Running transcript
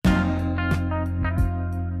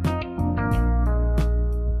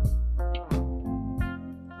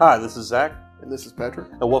Hi, this is Zach, And this is Patrick,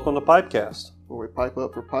 and welcome to Pipecast. where we pipe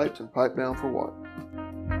up for pipes and pipe down for what?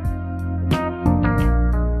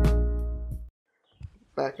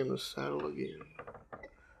 Back in the saddle again.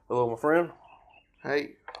 Hello, my friend.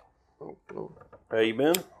 Hey. Oh, oh. How you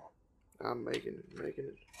been? I'm making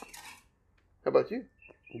it. How about you?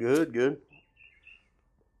 Good.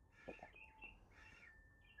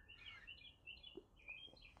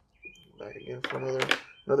 Back again for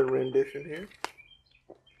another rendition here.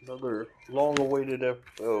 Another long-awaited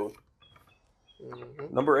episode.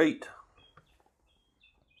 Mm-hmm. Number 8.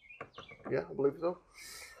 Yeah, I believe so.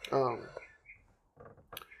 And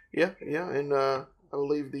I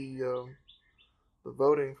believe the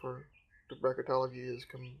voting for the bracketology is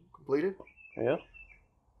completed. Yeah.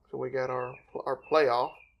 So we got our playoff.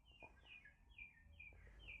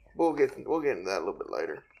 We'll get into that a little bit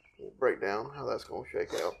later. We'll break down how that's going to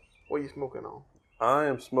shake out. What are you smoking on? I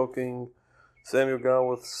am smoking Samuel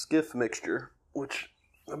Gawith Skiff Mixture, which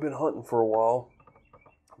I've been hunting for a while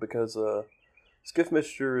because Skiff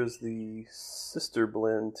Mixture is the sister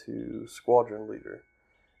blend to Squadron Leader.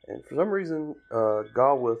 And for some reason,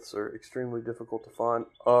 Gawiths are extremely difficult to find.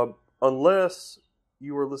 Unless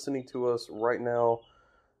you are listening to us right now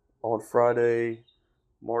on Friday,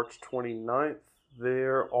 March 29th,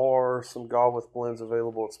 there are some Gawith blends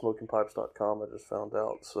available at smokingpipes.com. I just found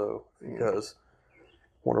out. So if you guys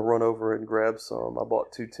want to run over and grab some, I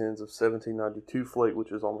bought 2 tins of 1792 flake,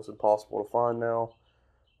 which is almost impossible to find now.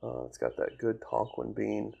 It's got that good Tonquin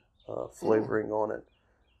bean flavoring on it.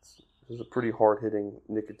 There's a pretty hard-hitting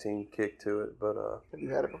nicotine kick to it, but Have you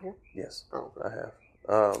had it before? yes, Oh, okay. I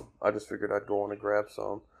have. I just figured I'd go on and grab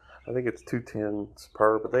some. I think it's 2 tins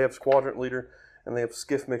per, but they have Squadron Leader and they have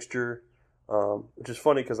Skiff Mixture, which is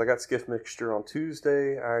funny because I got Skiff Mixture on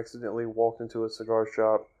Tuesday. I accidentally walked into a cigar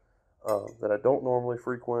shop that I don't normally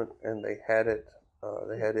frequent, and they had it.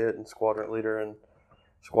 They had it and Squadron Leader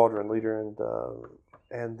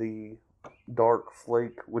and the dark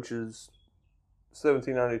flake, which is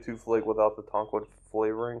 1792 flake without the Tonquin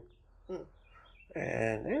flavoring.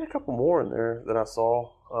 And a couple more in there that I saw.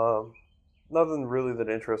 Nothing really that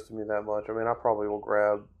interested me that much. I mean, I probably will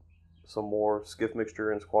grab some more Skiff Mixture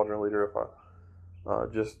and Squadron Leader if I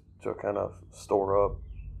just to kind of store up.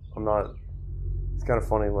 I'm not. It's kind of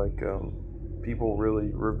funny, like people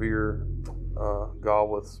really revere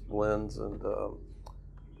Gawith's blends, and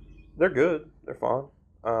they're good. They're fine.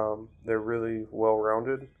 They're really well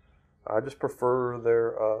rounded. I just prefer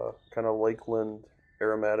their kind of Lakeland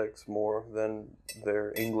aromatics more than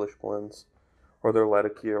their English blends or their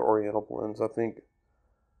Latakia Oriental blends. I think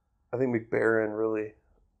McBaron really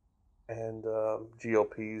and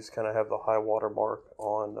GLPs kind of have the high water mark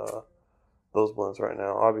on those blends right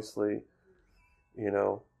now. Obviously, you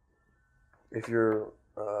know, if you're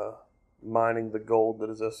mining the gold that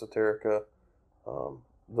is Esoterica,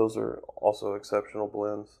 those are also exceptional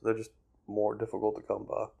blends. They're just more difficult to come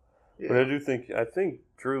by. Yeah. But I think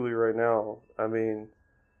truly right now, I mean,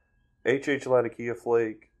 H.H. Latakia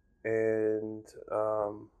Flake and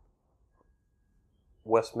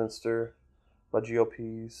Westminster by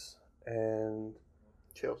GLPs and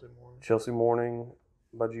Chelsea Morning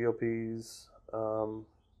by GLPs.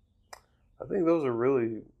 I think those are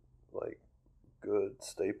really like good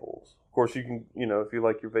staples. Of course, you can, if you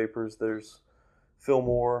like your vapors, there's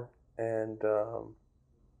Fillmore and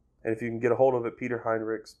if you can get a hold of it, Peter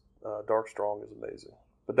Heinrich's Dark Strong is amazing.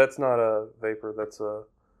 But that's not a vapor. That's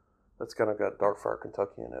kind of got Dark Fire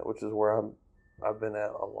Kentucky in it, which is where I've been at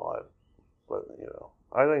a lot. But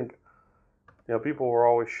I think people were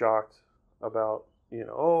always shocked about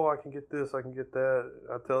oh, I can get this, I can get that.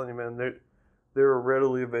 I'm telling you, man, there are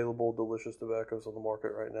readily available delicious tobaccos on the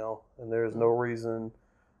market right now, and there is no reason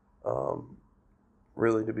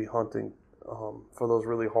really to be hunting for those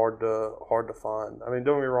really hard to find. I mean,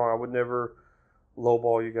 don't get me wrong, I would never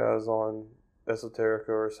lowball you guys on Esoterica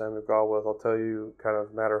or Samuel Gawith. I'll tell you kind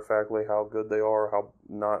of matter-of-factly how good they are, how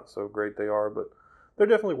not so great they are, but they're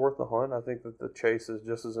definitely worth the hunt. I think that the chase is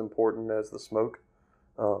just as important as the smoke,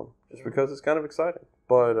 just because it's kind of exciting.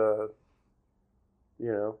 But,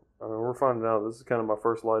 I mean, we're finding out this is kind of my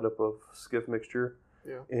first light-up of Skiff Mixture.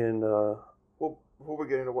 Yeah. And, well, before we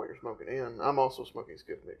get into what you're smoking in, I'm also smoking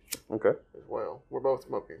Skiff Mixture. Okay. As well. We're both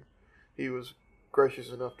smoking. He was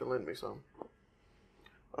gracious enough to lend me some.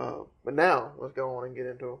 But now, let's go on and get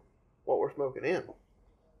into what we're smoking in.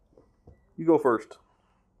 You go first.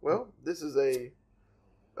 Well, this is a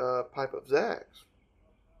pipe of Zach's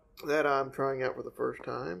that I'm trying out for the first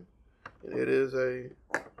time. And it is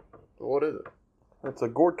what is it? It's a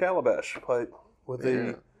gourd calabash pipe with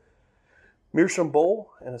a meerschaum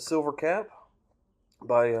bowl and a silver cap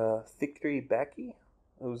by Victory Backy.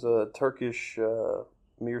 who's a Turkish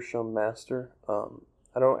meerschaum master.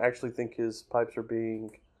 I don't actually think his pipes are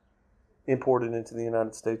being imported into the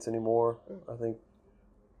United States anymore. I think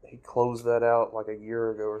he closed that out like a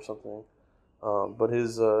year ago or something. But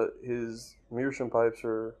his meerschaum pipes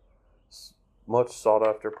are much sought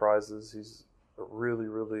after prizes. He's really,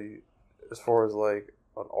 really, as far as like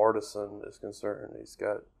an artisan is concerned, he's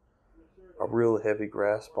got a real heavy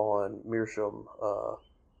grasp on meerschaum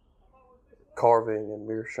carving and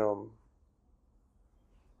meerschaum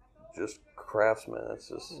just craftsman. That's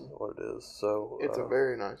just what it is. So it's a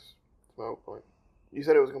very nice smoke point. You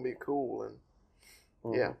said it was going to be cool,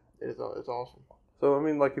 and yeah, it's awesome. So I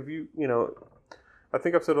mean, like if you I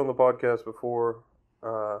think I've said on the podcast before,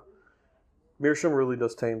 meerschaum really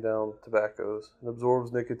does tame down tobaccos. It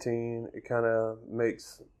absorbs nicotine. It kind of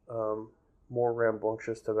makes more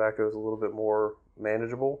rambunctious tobaccos a little bit more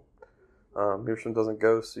manageable. Meerschaum doesn't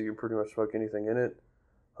ghost, so you can pretty much smoke anything in it.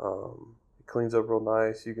 It cleans up real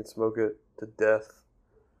nice. You can smoke it to death.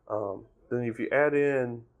 Then if you add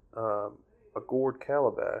in a gourd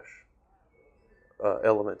calabash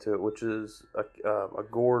element to it, which is a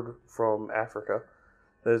gourd from Africa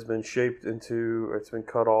that has been shaped into, or it's been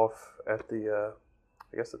cut off at the,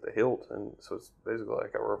 I guess at the hilt, and so it's basically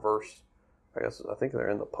like a reverse. I think they're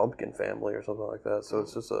in the pumpkin family or something like that. So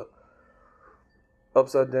it's just a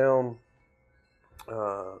upside down,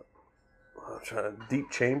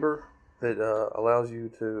 deep chamber that allows you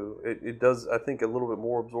to. It does, I think, a little bit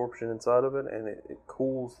more absorption inside of it, and it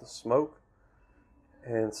cools the smoke.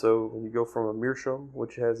 And so when you go from a meerschaum,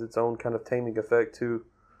 which has its own kind of taming effect, to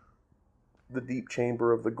the deep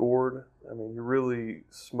chamber of the gourd, I mean, you're really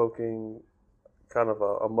smoking kind of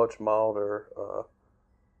a much milder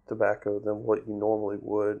tobacco than what you normally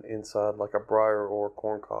would inside like a briar or a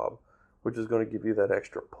corn cob, which is going to give you that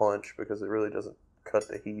extra punch because it really doesn't cut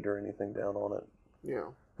the heat or anything down on it.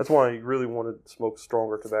 Yeah. That's why you really want to smoke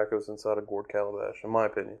stronger tobaccos inside a gourd calabash, in my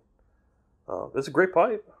opinion. It's a great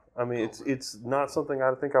pipe. I mean, it's not something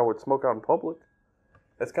I think I would smoke out in public.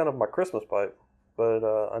 It's kind of my Christmas pipe, but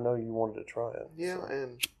I know you wanted to try it. Yeah, so.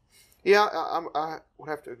 and yeah, I would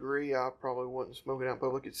have to agree. I probably wouldn't smoke it out in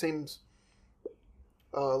public. It seems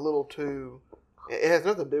a little too. It has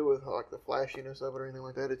nothing to do with like the flashiness of it or anything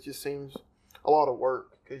like that. It just seems a lot of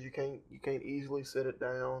work because you can't easily set it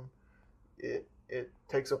down. It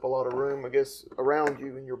takes up a lot of room, I guess, around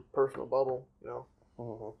you in your personal bubble.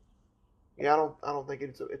 Mm-hmm. Yeah, I don't think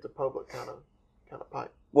it's a public kind of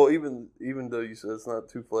pipe. Well, even though you said it's not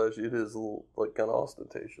too flashy, it is a little like kind of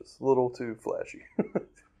ostentatious, a little too flashy.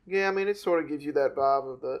 Yeah, I mean, it sort of gives you that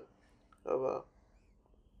vibe of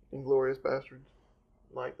Inglourious Basterds,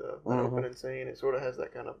 like the opening scene. It sort of has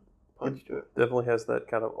that kind of punch to it. Definitely has that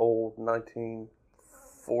kind of old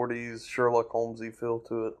 1940s Sherlock Holmesy feel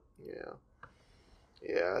to it. Yeah.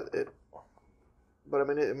 But I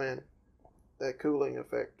mean, man, that cooling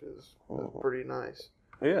effect is pretty nice.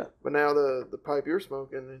 Yeah. But now the pipe you're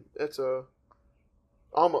smoking, that's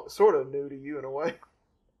almost sort of new to you in a way.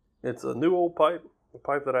 It's a new old pipe, a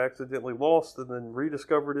pipe that I accidentally lost and then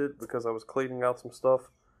rediscovered it because I was cleaning out some stuff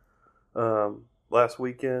last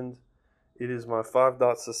weekend. It is my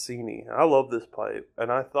 5-dot Sassini. I love this pipe,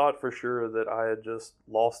 and I thought for sure that I had just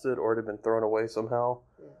lost it or it had been thrown away somehow.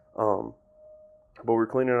 But we were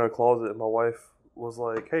cleaning out a closet, and my wife was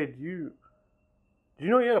like, "Hey, do you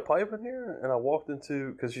know you had a pipe in here?" And I walked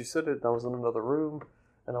into, because she said it, and I was in another room,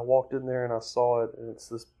 and I walked in there and I saw it, and it's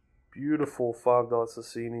this beautiful 5-dot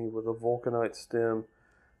Sassini with a vulcanite stem.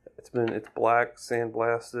 It's black,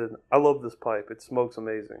 sandblasted. I love this pipe. It smokes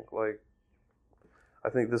amazing. Like, I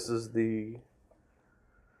think this is in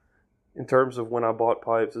terms of when I bought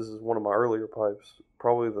pipes, this is one of my earlier pipes.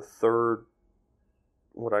 Probably the third,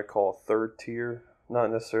 what I call third tier. Not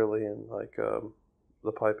necessarily in like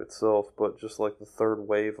the pipe itself, but just like the third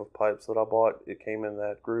wave of pipes that I bought. It came in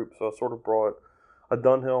that group. So I sort of brought a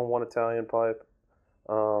Dunhill and one Italian pipe.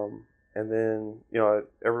 And then,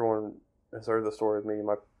 everyone has heard the story of me.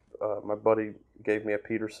 My buddy gave me a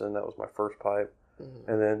Peterson. That was my first pipe. Mm-hmm.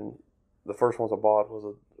 And then the first ones I bought was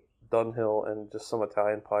a Dunhill and just some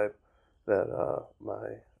Italian pipe that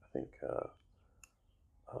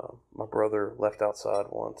my brother left outside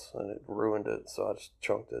once, and it ruined it, so I just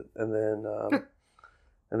chunked it. And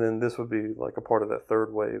then this would be like a part of that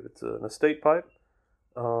third wave. It's an estate pipe.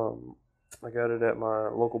 I got it at my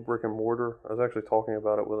local brick and mortar. I was actually talking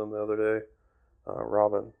about it with him the other day,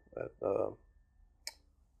 Robin, at the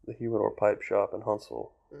Humidor Pipe Shop in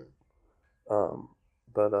Huntsville.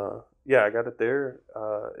 Yeah, I got it there.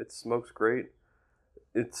 It smokes great.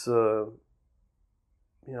 It's I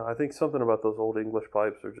think something about those old English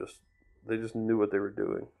pipes they just knew what they were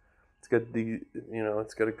doing. It's got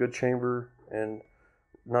it's got a good chamber and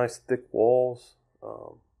nice thick walls.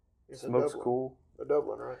 Smoke's cool. A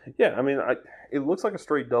Dublin, right? Yeah, I mean, it looks like a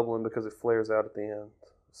straight Dublin because it flares out at the end.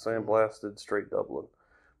 Sandblasted straight Dublin.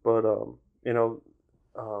 But, I'm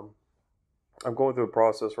going through a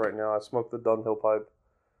process right now. I smoked the Dunhill pipe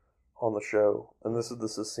on the show, and this is the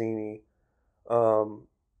Sassini. And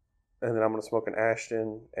then I'm going to smoke an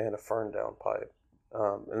Ashton and a Ferndown pipe.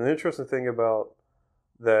 And the interesting thing about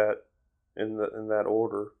that, in that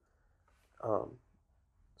order,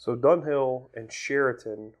 so Dunhill and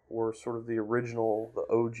Sheraton were sort of the original, the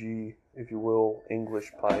OG, if you will,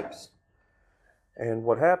 English pipes. And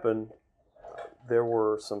what happened, there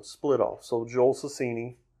were some split offs. So Joel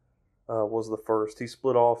Sassini was the first. He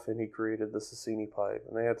split off and he created the Sassini pipe.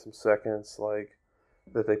 And they had some seconds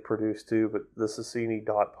that they produced too, but the Sassini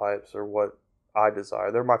dot pipes are what I desire.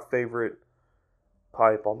 They're my favorite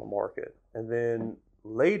pipe on the market. And then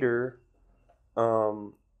later,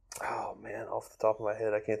 oh man, off the top of my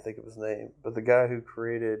head, I can't think of his name. But the guy who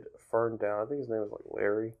created Ferndown, I think his name was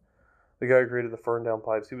Larry. The guy who created the Ferndown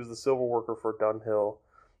pipes, he was the silver worker for Dunhill.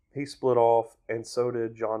 He split off, and so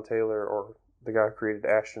did John Taylor, or the guy who created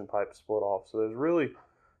Ashton Pipe split off. So there's really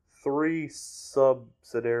 3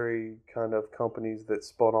 subsidiary kind of companies that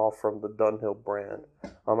spun off from the Dunhill brand.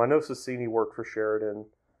 I know Sassini worked for Sheridan,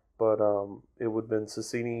 but it would have been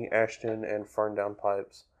Sassini, Ashton, and Ferndown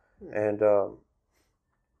pipes. And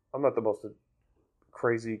I'm not the most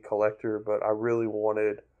crazy collector, but I really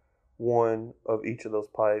wanted one of each of those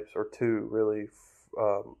pipes, or 2 really,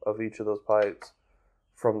 of each of those pipes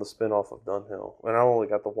from the spinoff of Dunhill. And I only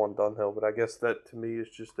got the one Dunhill, but I guess that to me is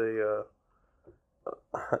just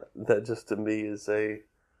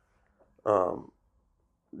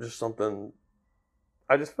just something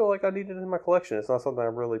I just feel like I need it in my collection. It's not something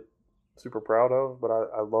I'm really super proud of, but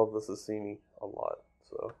I love the Sassini a lot.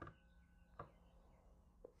 So,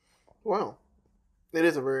 wow, it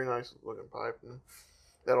is a very nice looking pipe, and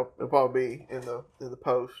it'll probably be in the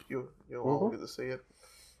post. You'll all get to see it.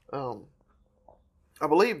 I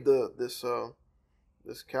believe this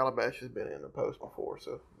calabash has been in the post before,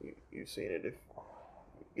 so you've seen it. If you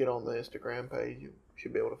get on the Instagram page, you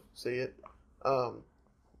should be able to see it.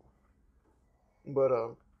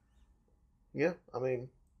 Yeah, I mean,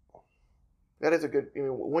 that is a good. I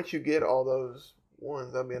mean, once you get all those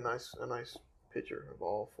ones, that'd be a nice picture of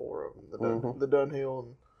all 4 of them. The Dunhill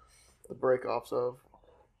and the breakoffs of.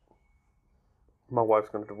 My wife's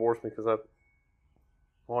going to divorce me because I'm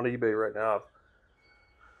on eBay right now. I've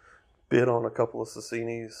bid on a couple of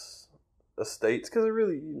Sassini's estates because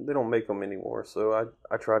they don't make them anymore. So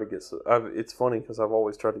I try to get. It's funny because I've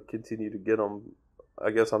always tried to continue to get them. I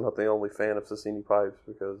guess I'm not the only fan of Sassini pipes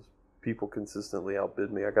because people consistently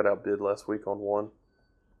outbid me. I got outbid last week on one,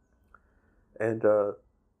 and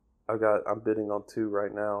I'm bidding on 2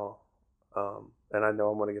 right now, and I know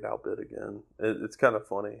I'm going to get outbid again. It's kind of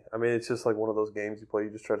funny. I mean, it's just like one of those games you play. You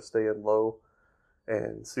just try to stay in low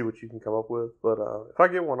and see what you can come up with. But if I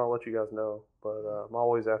get one, I'll let you guys know. But I'm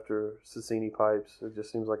always after Sassini pipes. It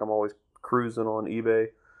just seems like I'm always cruising on eBay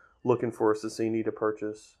looking for a Sassini to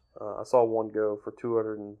purchase. I saw one go for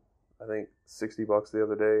 $260 the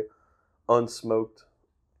other day, unsmoked,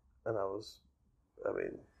 and it was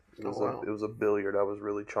a billiard. I was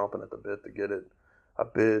really chomping at the bit to get it. I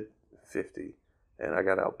bid $50, and I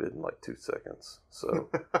got outbid in 2 seconds. So,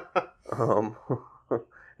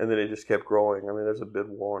 and then it just kept growing. I mean, there's a bid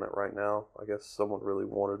war on it right now. I guess someone really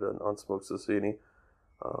wanted an unsmoked Sassini.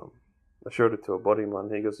 I showed it to a buddy of mine.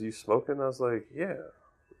 And he goes, "Are you smoking?" I was like, "Yeah,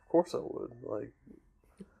 of course I would."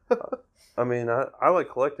 I mean, I like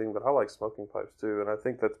collecting, but I like smoking pipes too. And I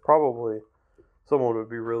think that's probably someone would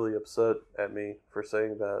be really upset at me for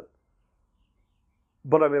saying that.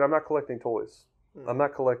 But I mean, I'm not collecting toys. I'm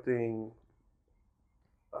not collecting.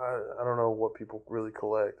 I don't know what people really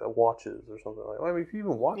collect. Watches or something like that. I mean, if you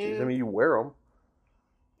even watches, I mean, you wear them.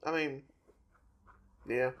 I mean,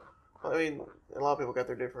 yeah. I mean, a lot of people got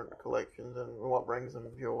their different collections and what brings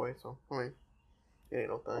them joy. So, I mean, it ain't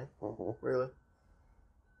no thing. Really.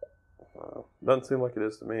 Doesn't seem like it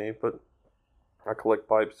is to me, but I collect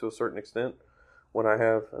pipes to a certain extent. When I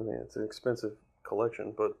have, I mean, it's an expensive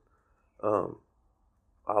collection, but I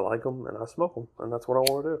like them and I smoke them, and that's what I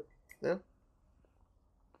want to do. Yeah.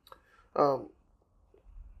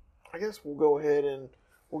 I guess we'll go ahead and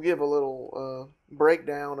we'll give a little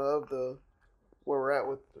breakdown of where we're at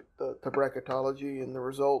with the bracketology and the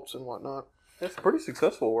results and whatnot. It's pretty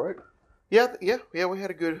successful, right? Yeah. We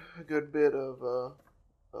had a good bit of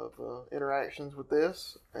interactions with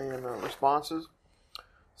this and responses.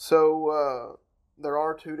 So there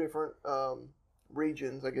are 2 different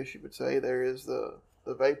regions, I guess you would say. There is the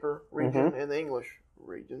vapor region and the English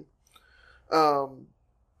region.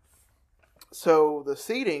 So the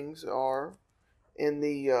seedings are in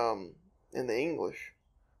the English.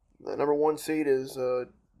 The number 1 seed is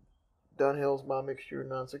Dunhill's My Mixture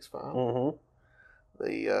 965. Mm-hmm.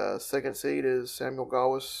 The second seed is Samuel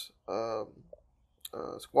Gawis,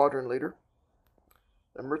 Squadron Leader.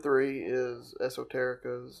 Number 3 is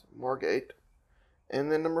Esoterica's Margate.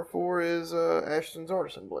 And then number 4 is Ashton's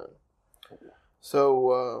Artisan Blend.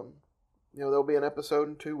 So, there'll be an episode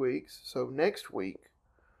in 2 weeks. So next week,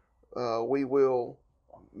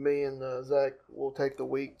 me and Zach will take the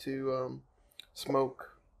week to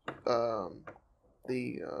smoke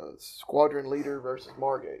the Squadron Leader versus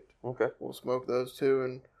Margate. Okay. We'll smoke those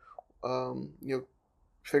two and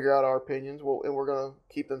figure out our opinions. And we're gonna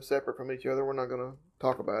keep them separate from each other. We're not gonna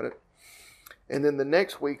talk about it. And then the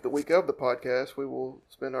next week, the week of the podcast, we will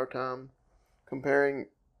spend our time comparing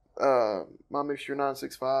My Mixture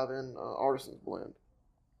 965 and Artisan's Blend.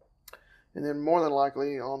 And then more than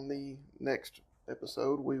likely on the next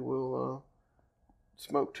episode, we will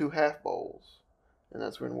smoke 2 half bowls, and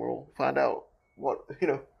that's when we'll find out what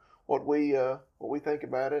we think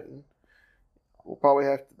about it, and we'll probably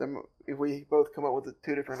have to. If we both come up with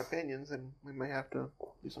 2 different opinions, then we may have to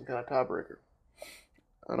do some kind of tiebreaker,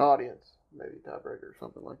 an audience maybe tiebreaker or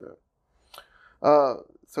something like that.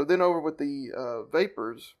 So then over with the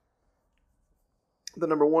vapors, the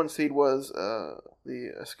number 1 seed was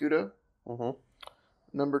the Escudo. Mm-hmm.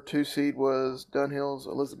 Number 2 seed was Dunhill's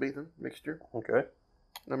Elizabethan Mixture. Okay.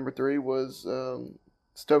 Number 3 was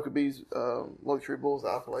Stokeby's Luxury Bulls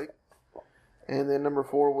Alpha Lake. And then number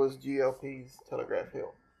 4 was GLP's Telegraph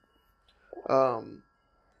Hill.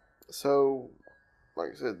 So,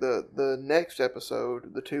 like I said, the next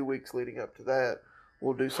episode, the 2 weeks leading up to that,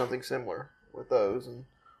 we'll do something similar with those, and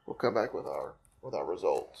we'll come back with our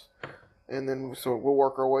results. And then so we'll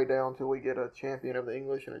work our way down until we get a champion of the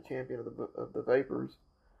English and a champion of the Vapors.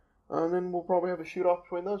 And then we'll probably have a shoot-off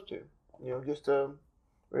between those 2. Just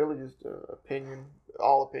opinion,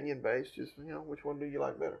 all opinion-based. Just, which one do you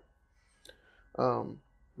like better?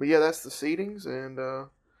 But yeah, that's the seedings. And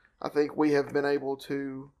I think we have been able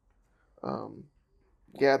to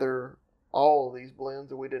gather all of these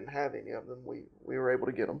blends, and we didn't have any of them. We were able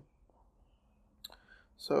to get them.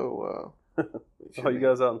 So... you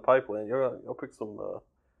guys out in Pipeline, y'all pick some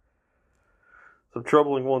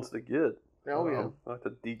troubling ones to get. Oh yeah, I have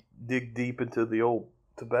to dig deep into the old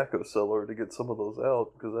tobacco cellar to get some of those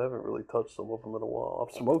out because I haven't really touched some of them in a while.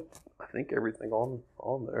 I've smoked, I think, everything on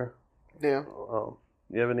there. Yeah.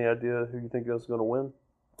 You have any idea who you think is going to win?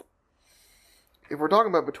 If we're talking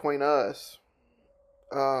about between us,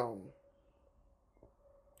 I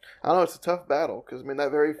know it's a tough battle because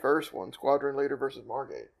that very first one, Squadron Leader versus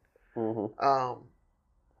Margate. Mm-hmm.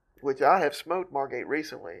 Which I have smoked Margate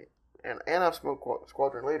recently, and I've smoked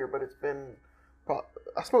Squadron Leader, but it's been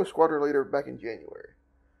I smoked Squadron Leader back in January,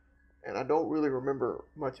 and I don't really remember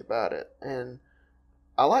much about it. And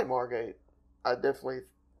I like Margate. I definitely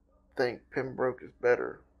think Pembroke is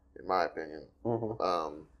better, in my opinion.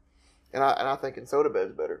 Mm-hmm. And I think Soda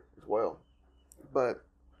is better as well, but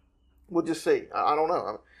we'll just see. I don't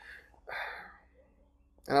know.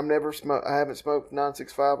 And I haven't smoked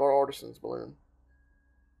 965 or Artisan's Blend.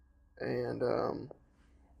 And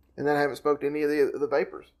then I haven't smoked any of the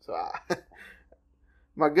Vapors. So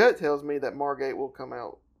my gut tells me that Margate will come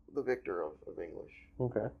out the victor of English.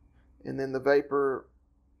 Okay. And then the Vapor,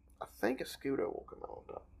 I think Escudo will come out on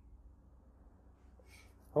top.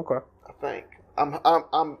 Okay. I think.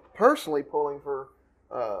 I'm personally pulling for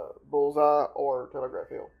Bullseye or Telegraph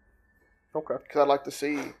Hill. Okay. Because I'd like to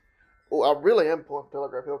see... Well, I really am pulling for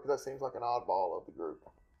Telegraph Hill because that seems like an oddball of the group.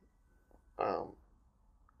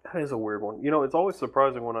 That is a weird one. It's always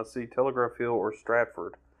surprising when I see Telegraph Hill or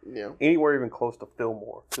Stratford. Yeah. Anywhere even close to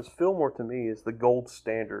Fillmore. Because Fillmore, to me, is the gold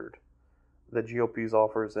standard that GOP's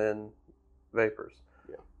offers in Vapors.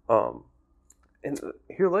 Yeah. And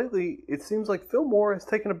here lately, it seems like Fillmore has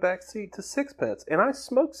taken a back seat to Sixpence. And I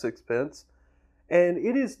smoke Sixpence, and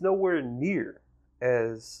it is nowhere near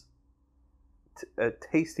as... a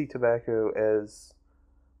tasty tobacco as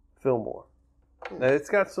Fillmore. Now, it's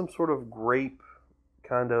got some sort of grape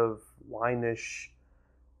kind of wine-ish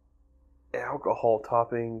alcohol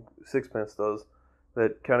topping, Sixpence does,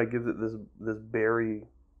 that kind of gives it this berry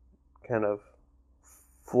kind of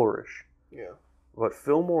flourish. Yeah. But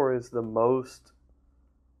Fillmore is the most,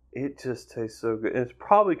 it just tastes so good. And it's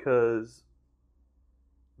probably because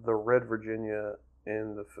the Red Virginia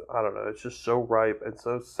and I don't know, it's just so ripe and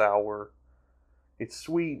so sour. It's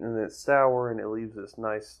sweet and it's sour and it leaves this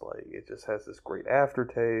nice, it just has this great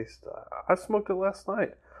aftertaste. I smoked it last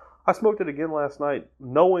night. I smoked it again last night,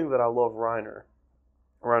 knowing that I love Reiner.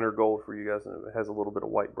 Reiner Gold, for you guys, and it has a little bit of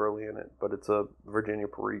white burley in it, but it's a Virginia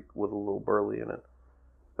Perique with a little burley in it.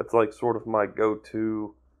 That's like sort of my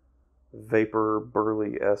go-to vapor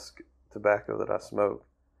burley-esque tobacco that I smoke.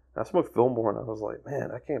 I smoked Fillmore, and I was like,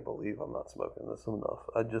 man, I can't believe I'm not smoking this enough.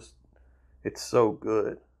 It's so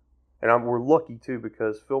good. And we're lucky, too,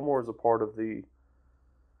 because Fillmore is a part of the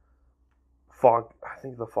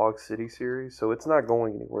the Fog City series, so it's not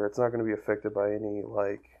going anywhere. It's not going to be affected by any,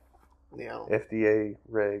 FDA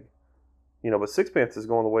reg. But Sixpence is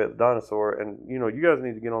going the way of the dinosaur, and, you guys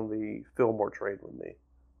need to get on the Fillmore train with me.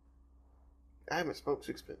 I haven't smoked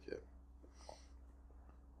Sixpence yet.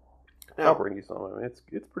 I'll bring you some. I mean,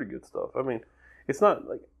 it's pretty good stuff. I mean, it's not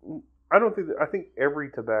like I think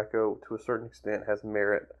every tobacco to a certain extent has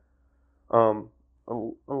merit,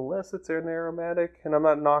 unless it's an aromatic. And I'm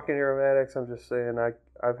not knocking aromatics. I'm just saying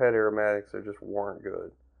I've had aromatics that just weren't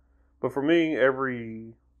good. But for me,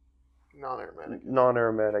 every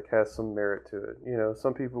non-aromatic has some merit to it.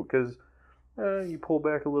 Some people because you pull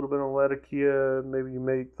back a little bit on Latakia, maybe you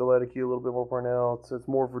make the Latakia a little bit more pronounced. It's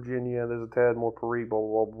more Virginia. There's a tad more Perique. Blah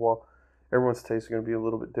blah blah blah. Everyone's taste is going to be a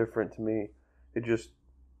little bit different to me. It just,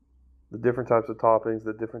 the different types of toppings,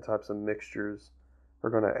 the different types of mixtures are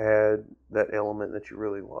going to add that element that you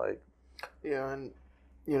really like. Yeah, and,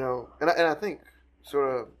 and I think sort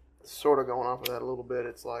of going off of that a little bit,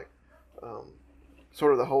 it's like,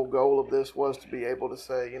 sort of the whole goal of this was to be able to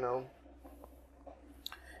say,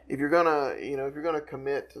 if you're gonna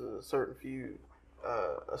commit to a certain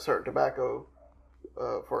tobacco,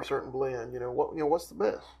 for a certain blend, what's the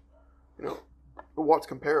best? What's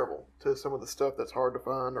comparable to some of the stuff that's hard to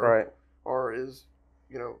find, or is,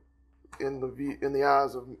 in the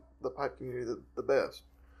eyes of the pipe community, the best.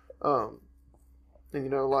 And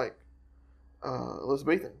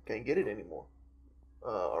Elizabethan can't get it anymore,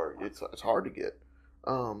 or it's hard to get.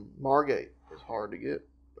 Margate is hard to get.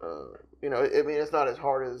 It's not as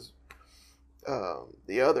hard as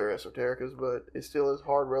the other esotericas, but it still is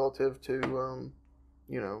hard relative to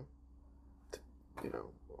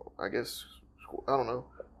I guess, I don't know,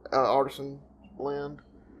 artisan blend.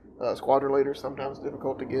 Squadrolator sometimes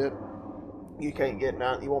difficult to get. You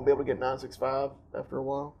won't be able to get 965 after a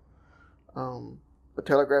while. But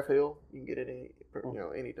Telegraph Hill, you can get it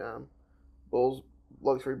anytime.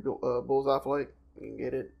 Luxury Bullseye Flake, you can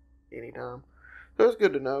get it anytime. So it's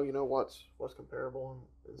good to know, what's comparable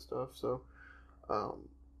and stuff. So,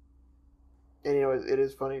 and it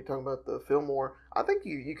is funny talking about the Fillmore. I think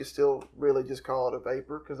you could still really just call it a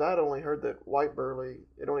vapor, because I'd only heard that white burley,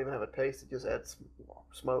 it don't even have a taste. It just adds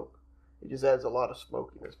smoke. It just adds a lot of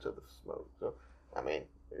smokiness to the smoke. So, I mean,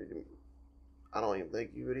 I don't even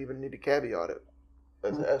think you would even need to caveat it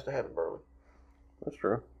as to having burley. That's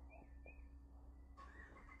true.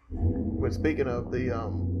 But speaking of the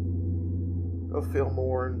of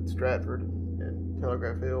Fillmore and Stratford and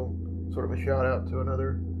Telegraph Hill, sort of a shout out to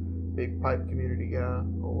another big pipe community guy,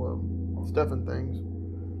 Stuffing Things.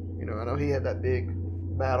 I know he had that big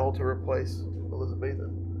battle to replace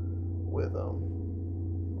Elizabethan with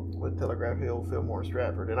Telegraph Hill, Fillmore,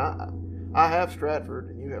 Stratford, and I have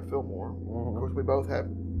Stratford and you have Fillmore. Mm-hmm. Of course, we both have,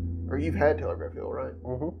 or you've had Telegraph Hill, right?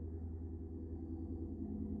 Mm-hmm.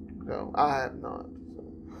 No, I have not. So.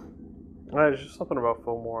 There's just something about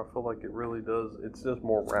Fillmore. I feel like it really does. It's just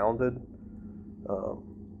more rounded.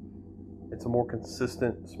 It's a more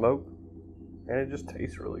consistent smoke, and it just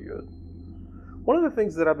tastes really good. One of the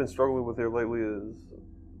things that I've been struggling with here lately is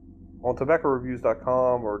on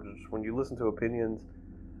tobaccoreviews.com, or just when you listen to opinions,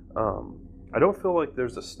 I don't feel like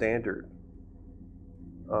there's a standard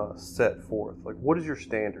set forth. Like, what is your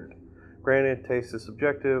standard? Granted, taste is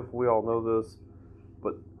subjective. We all know this.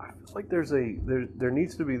 But I feel like there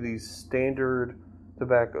needs to be these standard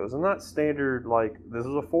tobaccos. And not standard like this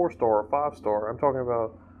is a 4-star or 5-star. I'm talking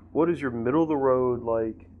about what is your middle of the road,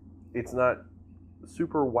 like it's not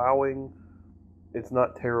super wowing, it's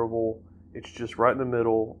not terrible, it's just right in the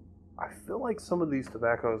middle. I feel like some of these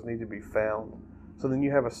tobaccos need to be found. So then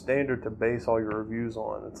you have a standard to base all your reviews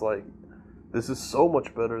on. It's like, this is so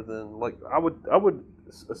much better than, like, I would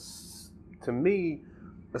to me,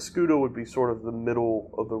 a Scudo would be sort of the middle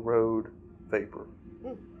of the road vapor.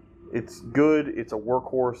 It's good, it's a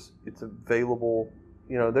workhorse, it's available.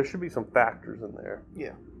 There should be some factors in there.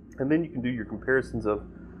 Yeah. And then you can do your comparisons of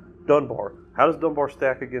Dunbar. How does Dunbar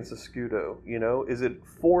stack against a Scudo? Is it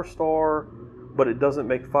 4-star, but it doesn't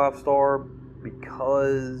make 5-star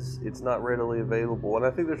because it's not readily available? And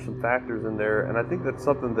I think there's some factors in there, and I think that's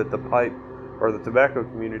something that the pipe or the tobacco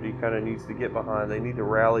community kind of needs to get behind. They need to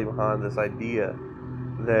rally behind this idea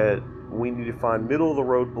that We need to find middle of the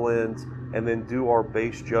road blends and then do our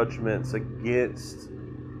base judgments against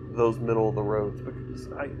those middle of the roads, because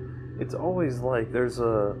it's always like it's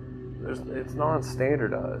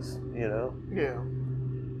non-standardized, you know.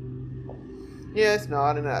 Yeah, it's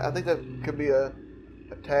not, and I think that could be a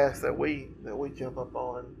task that we jump up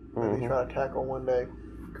on, maybe try to tackle one day,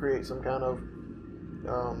 create some kind of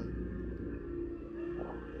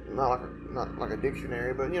not like a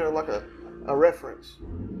dictionary, but like a reference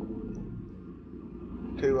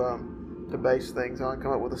to base things on,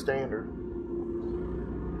 come up with a standard.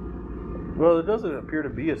 Well, it doesn't appear to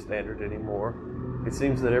be a standard anymore. It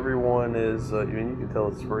seems that everyone is, you can tell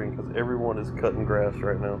it's spring because everyone is cutting grass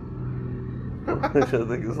right now. Which I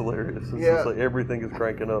think is hilarious. It's just like everything is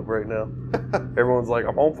cranking up right now. Everyone's like,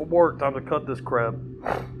 I'm home from work, time to cut this crap.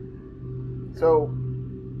 So,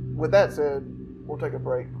 with that said, we'll take a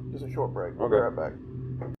break, just a short break. We'll be right back.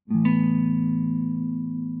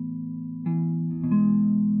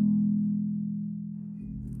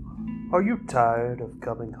 Are you tired of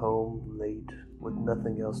coming home late with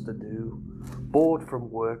nothing else to do? Bored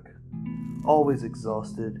from work? Always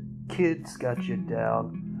exhausted? Kids got you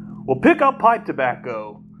down? Well, pick up pipe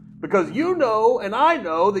tobacco, because you know and I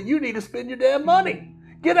know that you need to spend your damn money.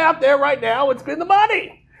 Get out there right now and spend the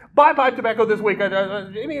money. Buy pipe tobacco this week at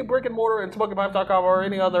any brick and mortar and smokingpipe.com or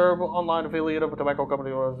any other online affiliate of a tobacco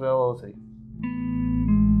company or LLC.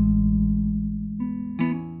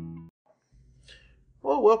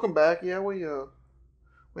 Well, welcome back. Yeah, we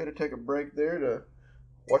had to take a break there to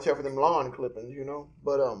watch out for them lawn clippings,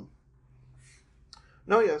 But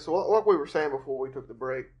no, yeah. So like we were saying before we took the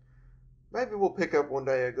break, maybe we'll pick up one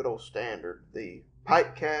day a good old standard, the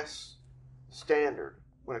Pipecast standard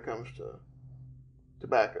when it comes to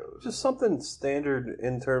tobaccos. Just something standard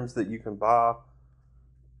in terms that you can buy,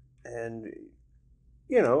 and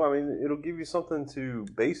it'll give you something to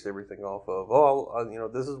base everything off of. Oh,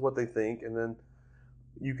 this is what they think, and then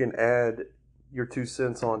you can add your 2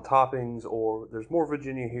 cents on toppings, or there's more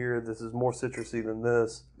Virginia here. This is more citrusy than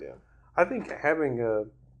this. Yeah, I think having a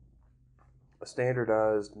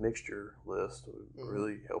standardized mixture list would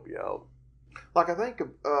really help you out. Like I think,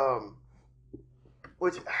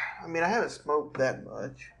 which I haven't smoked that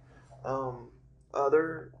much.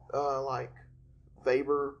 Other like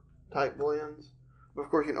Faber type blends, but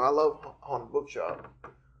of course I love Haunted Bookshop,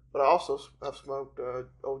 but I also have smoked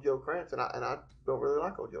Old Joe Krantz, and I don't really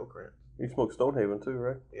like Old Joe Krantz. You smoke Stonehaven too,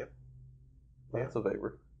 right? Yeah, that's a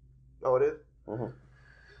Faber. Oh, it is. Mm-hmm.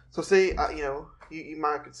 So see, you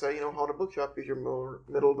might could say, Haunted Bookshop is your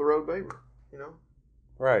middle of the road Faber,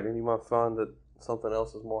 Right, and you might find that something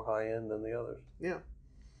else is more high end than the others. Yeah.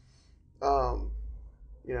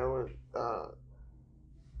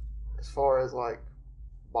 As far as like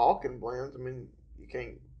Balkan blends, you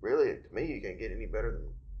can't really, to me, you can't get any better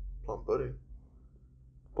than Plum Pudding.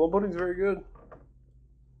 Plum Pudding's very good.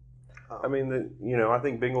 I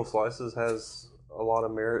think Bengal Slices has a lot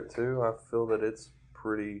of merit too. I feel that it's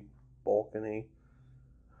pretty Balkan-y.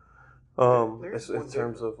 In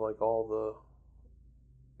terms of like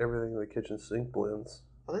everything in the kitchen sink blends.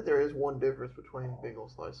 I think there is one difference between Bengal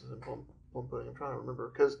Slices and Plum Pudding. I'm trying to remember,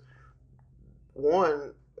 because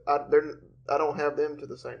one, I don't have them to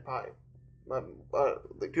the same pipe. The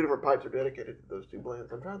 2 different pipes are dedicated to those 2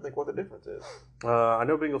 blends. I'm trying to think what the difference is. I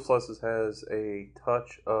know Bengal Slices has a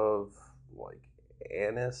touch of like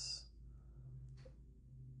anise,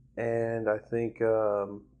 and I think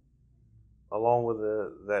along with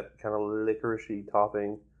that kind of licoricey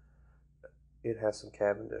topping, it has some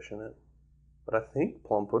Cavendish in it. But I think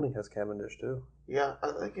Plum Pudding has Cavendish too. Yeah,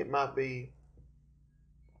 I think it might be.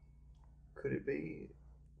 Could it be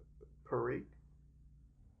Perique?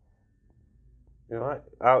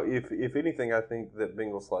 If anything, I think that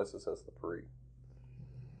Bengal Slices has the Perique.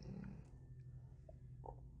 I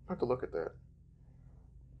have to look at that.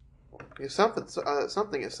 Yeah,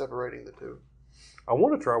 something is separating the two. I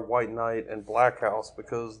want to try White Knight and Black House,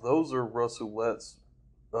 because those are Russ Ouellette's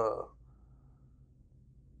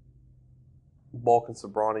Balkan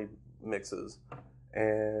Sobrani mixes,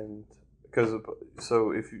 and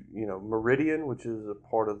if Meridian, which is a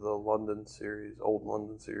part of the London series, old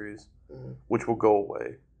London series, which will go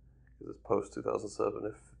away because it's post 2007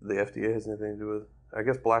 if the FDA has anything to do with it. I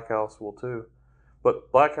guess Black House will too,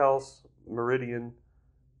 but Black House, Meridian,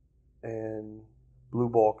 and Blue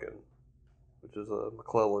Balkan, which is a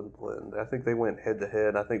McClellan blend. I think they went head to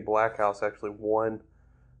head. I think Black House actually won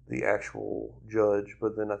the actual judge,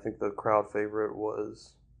 but then I think the crowd favorite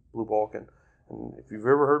was Blue Balkan. And if you've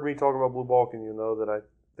ever heard me talk about Blue Balkan, you know that I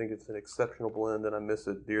think it's an exceptional blend and I miss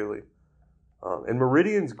it dearly. And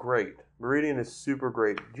Meridian's great. Meridian is super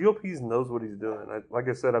great. GLP's knows what he's doing. Like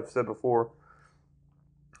I said, I've said before,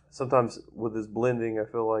 sometimes with this blending, I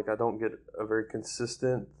feel like I don't get a very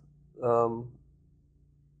consistent, you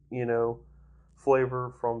know,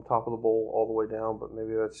 flavor from top of the bowl all the way down. But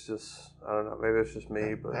maybe that's just, I don't know, maybe it's just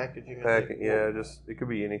me. But packaging, yeah, just it could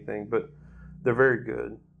be anything. But they're very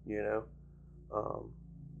good, you know.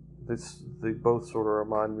 They both sort of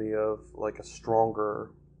remind me of like a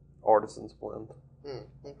stronger Artisan's blend.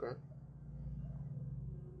 Okay.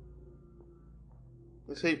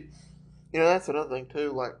 You see, that's another thing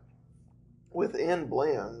too. Like within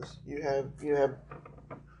blends, you have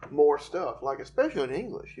more stuff. Like especially in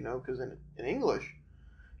English, because in English,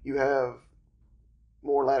 you have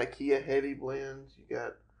more Latakia heavy blends. You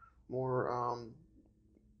got more.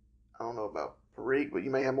 I don't know about Perique, but you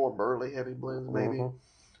may have more Burley heavy blends, maybe.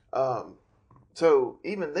 Mm-hmm. So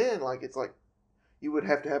even then, like it's like you would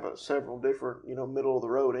have to have several different, middle of the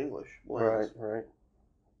road English blends. Right.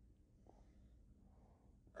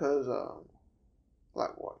 Because,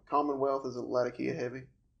 like what? Commonwealth is a Latakia heavy.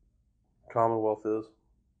 Commonwealth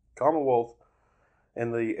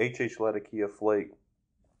and the HH Latakia Flake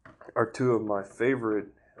are two of my favorite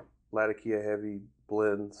Latakia heavy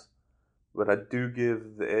blends. But I do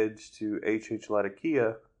give the edge to HH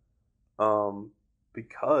Latakia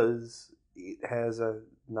because it has a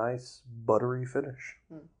nice buttery finish.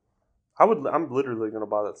 I'm literally going to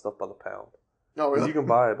buy that stuff by the pound. Oh, really? You can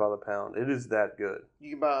buy it by the pound. It is that good.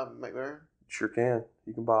 You can buy McBaron? Sure can.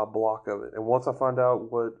 You can buy a block of it. And once I find out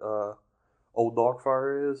what Old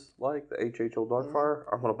Darkfire is like, the HH Old Darkfire,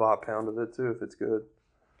 I'm going to buy a pound of it too if it's good.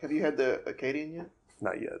 Have you had the Acadian yet?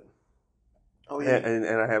 Not yet. Oh, yeah. And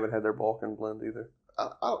I haven't had their Balkan blend either.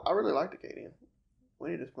 I really liked Acadian.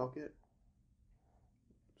 We need to smoke it.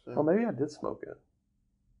 So. Oh, maybe I did smoke it.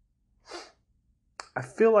 I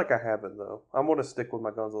feel like I haven't though. I'm gonna stick with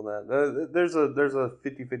my guns on that. There's a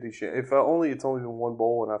 50-50 share. It's only been one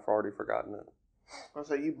bowl and I've already forgotten it. I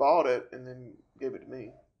say you bought it and then gave it to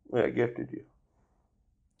me. Yeah, I gifted you.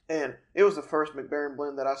 And it was the first McBaron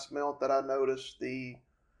blend that I smelled that I noticed the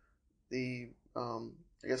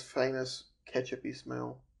I guess famous ketchupy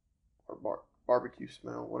smell or barbecue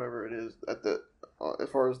smell, whatever it is at the as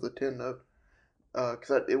far as the 10 note,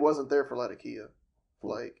 because it wasn't there for Latakia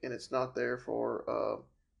Flake, and it's not there for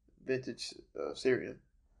vintage Syrian.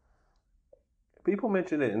 People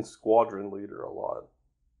mention it in Squadron Leader a lot.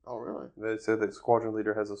 Oh, really? They said that Squadron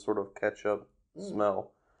Leader has a sort of ketchup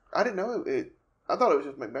smell. I didn't know it. I thought it was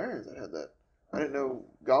just McBaron's that had that. I didn't know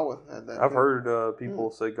Galwith had that. I've heard people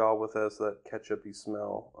say Galwith has that ketchupy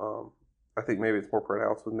smell. I think maybe it's more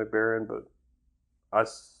pronounced with McBaron, but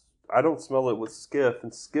I don't smell it with Skiff,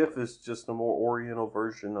 and Skiff is just a more oriental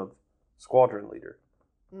version of Squadron Leader.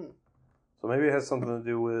 So maybe it has something to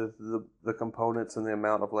do with the components and the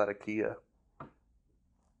amount of Latakia.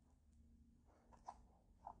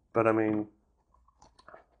 But I mean,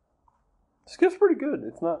 Skiff's pretty good.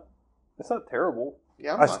 It's not terrible.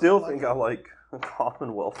 Yeah, I still think I like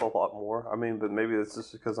Commonwealth a lot more. I mean, but maybe it's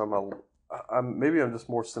just because maybe I'm just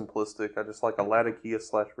more simplistic. I just like a Latakia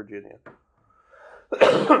 / Virginia.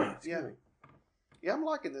 Yeah, I'm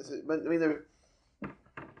liking this. But I mean,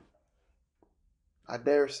 I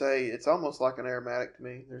dare say it's almost like an aromatic to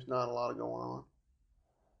me. There's not a lot going on.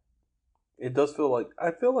 It does feel like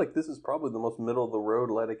this is probably the most middle of the road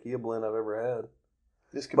Latakia blend I've ever had.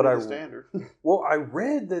 This could be the standard. Well, I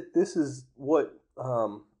read that this is what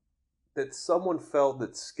that someone felt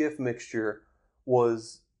that Skiff mixture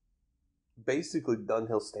was basically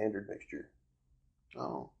Dunhill standard mixture.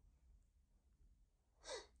 Oh.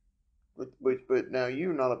 But now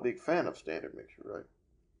you're not a big fan of standard mixture, right?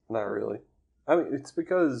 Not really. I mean, it's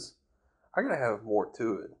because I gotta have more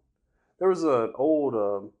to it. There was an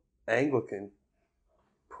old Anglican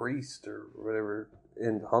priest or whatever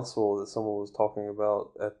in Huntsville that someone was talking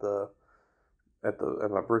about at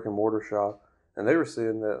my brick and mortar shop, and they were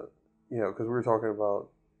saying that because we were talking about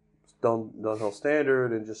Dunhill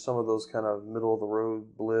Standard and just some of those kind of middle of the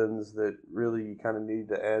road blends that really you kind of need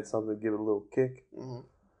to add something to give it a little kick. Mm-hmm.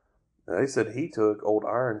 And they said he took Old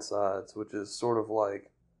Ironsides, which is sort of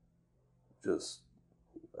like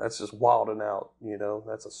that's just wilding out,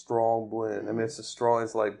 That's a strong blend. I mean,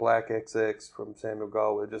 it's like Black XX from Samuel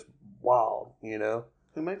Galway, just wild, Who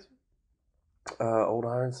makes it? Old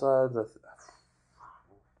Ironsides.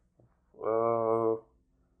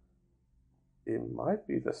 It might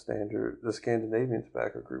be the Scandinavian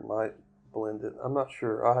Tobacco Group might blend it. I'm not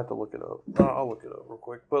sure. I'll have to look it up. I'll look it up real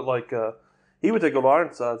quick. But he would take Old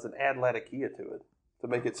Ironsides and add Latakia to it to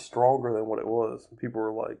make it stronger than what it was. And people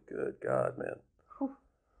were like, "Good God, man!"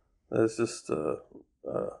 It's just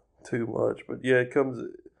too much. But yeah, it comes.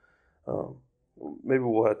 Um, maybe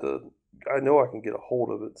we'll have to. I know I can get a hold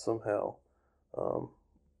of it somehow, um,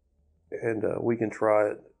 and we can try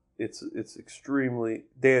it. It's extremely.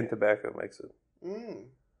 Dan Tobacco makes it. Mm.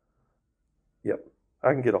 Yep,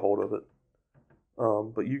 I can get a hold of it.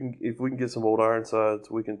 But you can, if we can get some old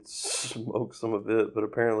Ironsides, we can smoke some of it. But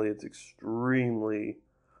apparently, it's extremely,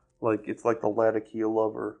 like it's like the Latakia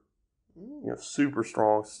Lover, super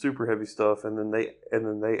strong, super heavy stuff. And then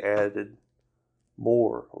they added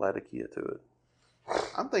more Latakia to it.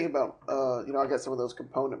 I'm thinking about, I got some of those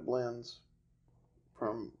component blends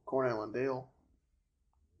from Cornell and Dale.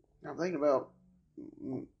 I'm thinking about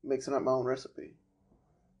mixing up my own recipe.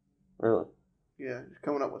 Really? Yeah, just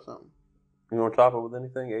coming up with something. You want to top it with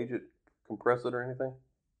anything? Age it, compress it, or anything?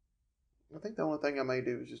 I think the only thing I may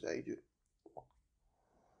do is just age it.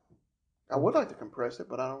 I would like to compress it,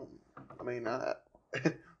 but I don't. I mean,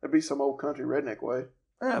 there'd be some old country redneck way.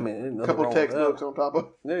 Yeah, I mean, a couple of textbooks on top of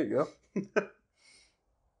it. There you go.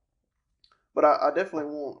 But I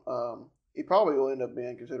definitely won't. He probably will end up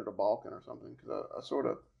being considered a Balkan or something because I sort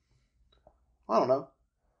of. I don't know.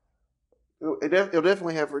 It'll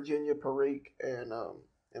definitely have Virginia, Perique, and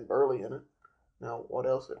Burley in it. Now, what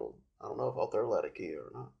else I don't know if I'll throw Latakia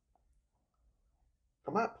or not.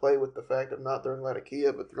 I might play with the fact of not throwing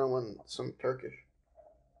Latakia, but throwing some Turkish.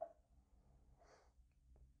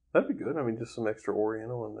 That'd be good. I mean, just some extra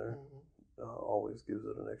Oriental in there. Always gives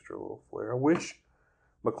it an extra little flair. I wish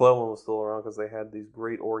McClellan was still around because they had these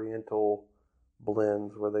great Oriental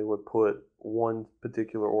blends where they would put one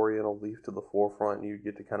particular Oriental leaf to the forefront and you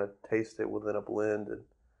get to kind of taste it within a blend. And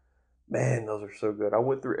man, those are so good. I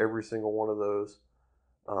went through every single one of those.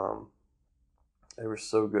 They were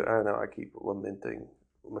so good. I know I keep lamenting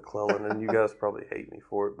McClellan, and you guys probably hate me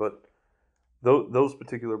for it, but those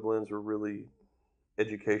particular blends were really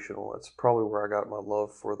educational. That's probably where I got my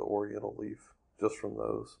love for the Oriental leaf, just from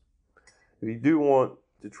those. If you do want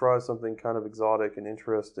to try something kind of exotic and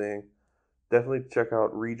interesting, definitely check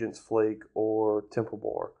out Regent's Flake or Temple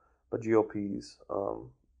Bar by GLPs.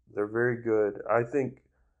 They're very good. I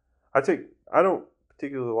don't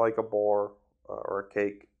particularly like a bar or a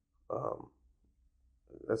cake.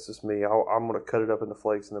 That's just me. I'm going to cut it up into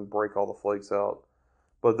flakes and then break all the flakes out.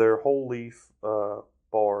 But they're whole leaf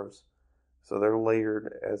bars, so they're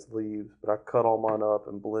layered as leaves. But I cut all mine up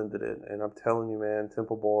and blended it. And I'm telling you, man,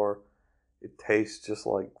 Temple Bar, it tastes just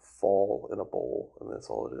like fall in a bowl. And that's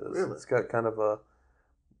all it is. Really? It's got kind of a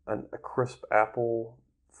crisp apple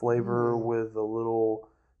flavor with a little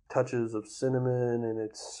touches of cinnamon, and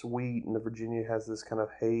it's sweet. And the Virginia has this kind of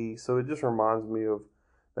haze. So it just reminds me of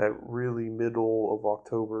that really middle of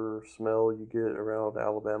October smell you get around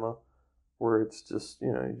Alabama, where it's just,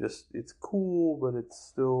 it's cool, but it's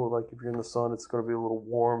still like if you're in the sun, it's going to be a little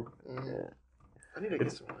warm. Yeah. I need to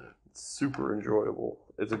get some of that. It's super enjoyable.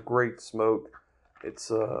 It's a great smoke. It's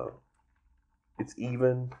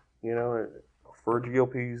even, for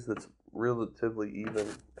GLPs, that's relatively even.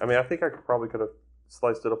 I mean, I think I probably could have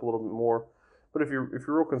sliced it up a little bit more, but if you're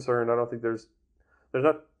real concerned, I don't think there's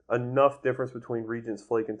not enough difference between Regent's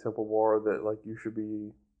Flake and Temple Bar that like you should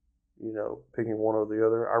be, picking one or the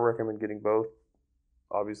other. I recommend getting both,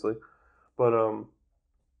 obviously, but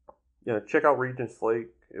check out Regent's Flake.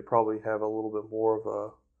 It probably have a little bit more of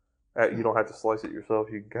a. You don't have to slice it yourself.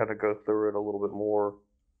 You can kind of go through it a little bit more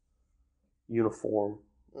uniform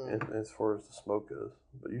as far as the smoke goes.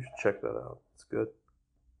 But you should check that out. It's good.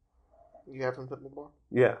 You have some Temple Bar?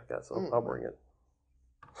 Yeah, I got some. I'll bring it.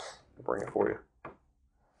 I'll bring it for you.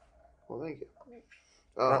 Well, thank you.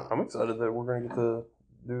 I'm excited that we're going to get to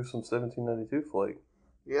do some 1792 flake.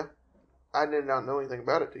 Yeah. I did not know anything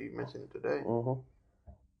about it till you mentioned it today. Mm-hmm.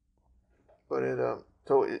 But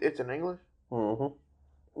so it's in English? Mm-hmm.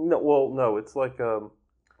 No, it's like,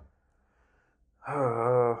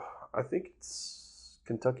 I think it's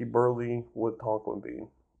Kentucky Burley with Tonquin bean.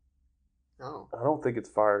 Oh. I don't think it's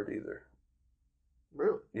fired either.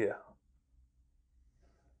 Really? Yeah.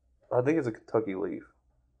 I think it's a Kentucky leaf.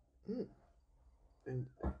 And,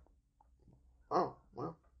 oh,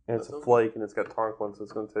 well. And it's a flake, and it's got Tonquin, so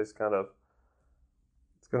it's going to taste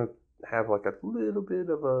it's going to have like a little bit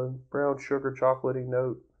of a brown sugar chocolatey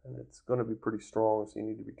note, and it's going to be pretty strong, so you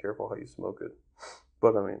need to be careful how you smoke it.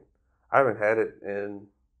 But, I mean, I haven't had it in,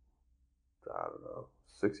 I don't know,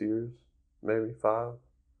 6 years, maybe 5.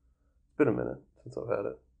 It's been a minute since I've had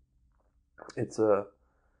it. It's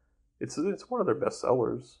one of their best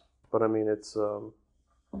sellers, but I mean, it's a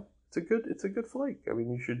good flake. I mean,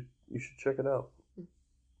 you should check it out.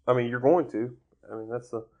 I mean, you're going to. I mean, that's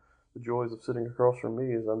the joys of sitting across from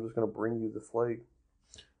me is I'm just going to bring you the flake.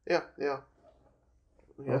 Yeah.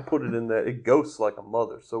 Yeah. Put it in that. It ghosts like a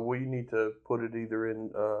mother. So we need to put it either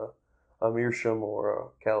in a meerschaum or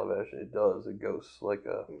a calabash. It does. It ghosts like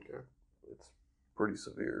a. Okay. It's pretty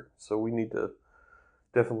severe. So we need to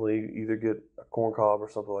definitely either get a corn cob or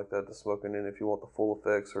something like that to smoke it in if you want the full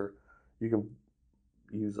effects, or you can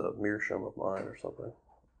use a meerschaum of mine or something.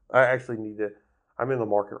 I actually need to. I'm in the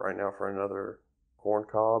market right now for another corn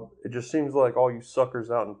cob. It just seems like all you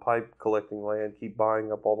suckers out in pipe collecting land keep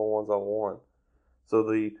buying up all the ones I want. So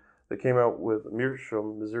they came out with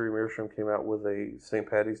Meerschaum, Missouri Meerschaum came out with a St.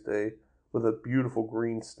 Patty's Day with a beautiful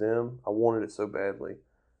green stem. I wanted it so badly,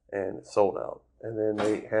 and it sold out. And then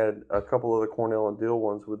they had a couple of the Cornell and Dill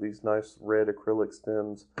ones with these nice red acrylic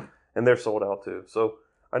stems, and they're sold out too. So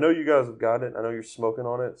I know you guys have got it. I know you're smoking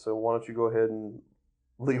on it. So why don't you go ahead and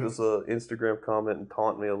leave us an Instagram comment and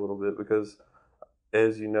taunt me a little bit, because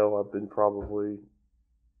as you know, I've been probably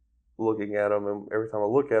looking at them, and every time I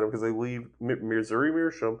look at them, because they leave Missouri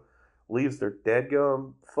Meerschaum leaves their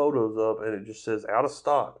dadgum photos up, and it just says out of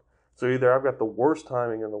stock. So either I've got the worst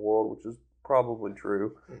timing in the world, which is probably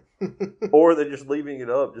true, or they're just leaving it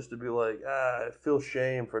up just to be like, I feel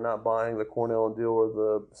shame for not buying the Cornell and Dill or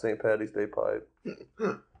the St. Patty's Day pipe.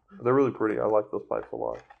 They're really pretty. I like those pipes a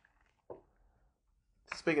lot.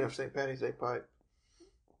 Speaking of St. Patty's Day pipe,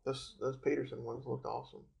 those Peterson ones looked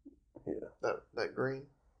awesome. Yeah. That green.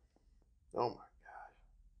 Oh my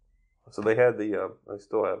gosh. So they had they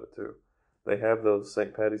still have it too. They have those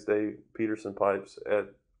St. Patty's Day Peterson pipes at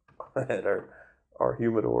our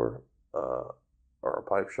humidor, or our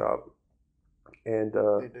pipe shop. And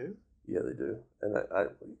they do? Yeah, they do. And I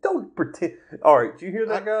don't pretend. All right, did you hear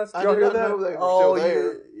that, guys? Did y'all hear that? Know they were still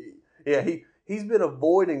there. Yeah, he's been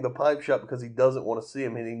avoiding the pipe shop because he doesn't want to see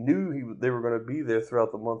them, and he knew they were going to be there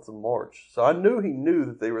throughout the month of March. So I knew he knew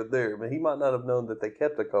that they were there, but he might not have known that they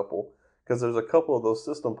kept a couple, because there's a couple of those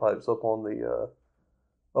system pipes up on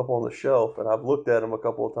the shelf, and I've looked at them a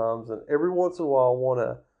couple of times, and every once in a while I want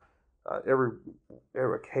to, every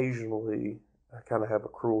occasionally I kind of have a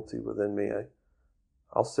cruelty within me.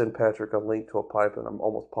 I'll send Patrick a link to a pipe, and I'm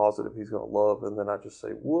almost positive he's going to love, and then I just say,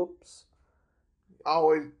 whoops.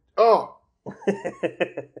 Always. Oh.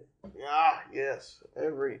 Yeah, yes.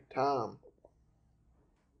 Every time.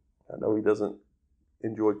 I know he doesn't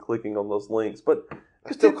enjoy clicking on those links, but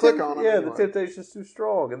I still click on them. Yeah, anyway. The temptation's too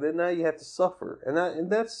strong, and then now you have to suffer.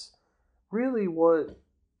 And that's really what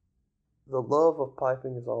the love of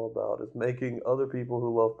piping is all about, is making other people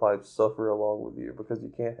who love pipes suffer along with you, because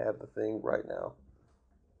you can't have the thing right now.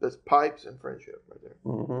 That's pipes and friendship right there.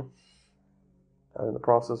 Mm-hmm. I'm in the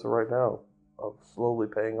process of right now of slowly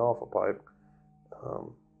paying off a pipe.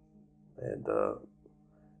 And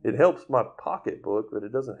it helps my pocketbook, but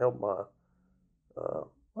it doesn't help my,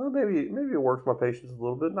 well, maybe it works my patience a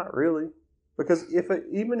little bit. Not really. Because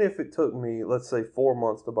even if it took me, let's say, 4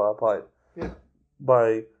 months to buy a pipe, yeah,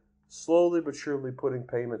 by slowly but surely putting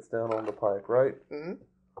payments down on the pipe, right? Mm-hmm.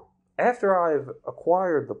 After I've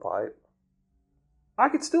acquired the pipe, I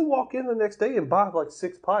could still walk in the next day and buy like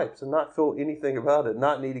 6 pipes and not feel anything about it,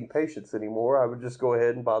 not needing patience anymore. I would just go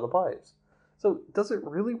ahead and buy the pipes. So does it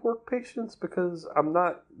really work patience? Because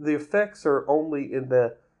the effects are only in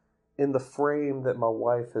the frame that my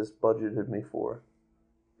wife has budgeted me for.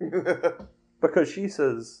 Because she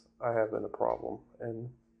says I have been a problem, and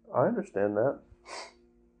I understand that.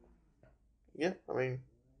 Yeah, I mean,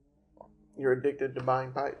 you're addicted to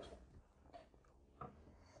buying pipes.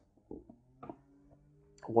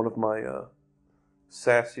 One of my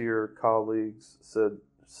sassier colleagues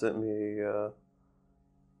sent me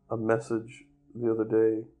a message the other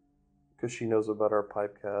day, because she knows about our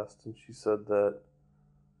Pipecast, and she said that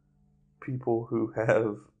people who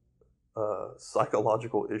have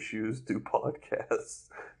psychological issues do podcasts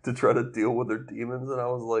to try to deal with their demons. And I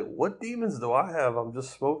was like, what demons do I have? I'm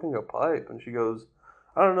just smoking a pipe. And she goes,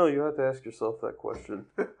 I don't know, you have to ask yourself that question.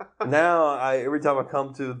 Now, every time I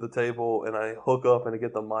come to the table and I hook up and I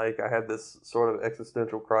get the mic, I have this sort of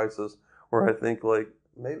existential crisis where I think, like,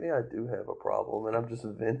 maybe I do have a problem, and I'm just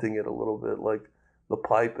venting it a little bit. Like, the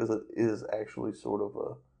pipe is actually sort of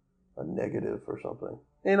a negative or something.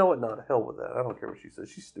 You know what? No, to hell with that. I don't care what she says.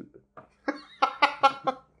 She's stupid.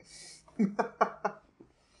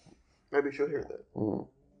 Maybe she'll hear that. Mm.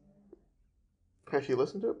 Has she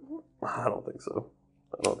listened to it before? I don't think so.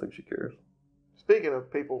 I don't think she cares. Speaking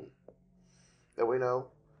of people that we know,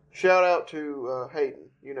 shout out to Hayden.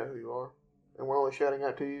 You know who you are. And we're only shouting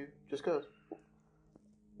out to you just because.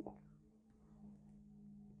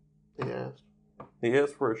 He asked. He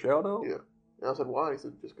asked for a shout out? Yeah. And I said, why? He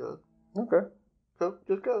said, just because. Okay. So,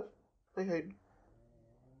 just because. Hey, Hayden.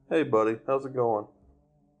 Hey, buddy. How's it going?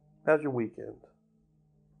 How's your weekend?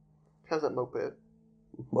 How's that moped?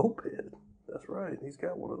 Moped. That's right. He's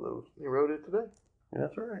got one of those. He rode it today.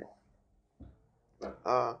 That's right.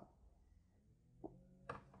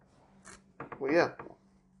 Well, yeah.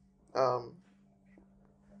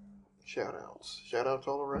 Shout outs. Shout outs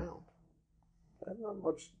all around. Not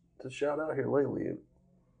much to shout out here lately.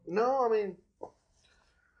 No, I mean,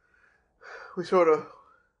 we sort of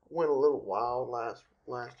went a little wild last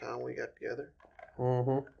time we got together.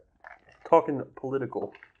 Mm-hmm. Talking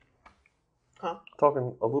political. Huh?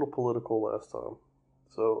 Talking a little political last time.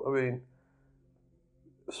 So, I mean,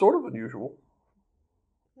 sort of unusual.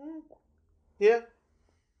 Yeah.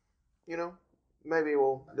 You know, maybe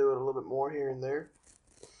we'll do it a little bit more here and there.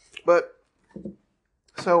 But,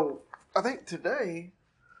 so, I think today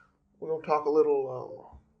we're going to talk a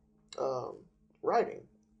little writing.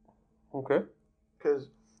 Okay. Because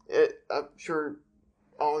I'm sure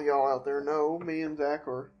all y'all out there know me and Zach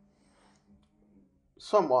are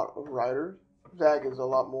somewhat of writers. Zach is a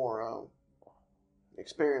lot more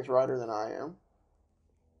experienced writer than I am.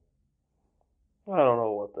 I don't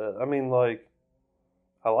know what that. I mean, like,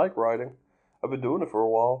 I like writing. I've been doing it for a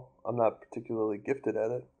while. I'm not particularly gifted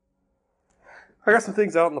at it. I got some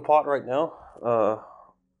things out in the pot right now.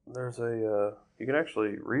 There's you can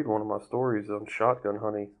actually read one of my stories on Shotgun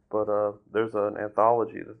Honey, but there's an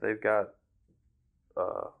anthology that they've got,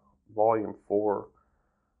 volume 4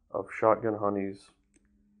 of Shotgun Honey's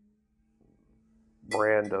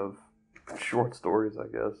brand of short stories, I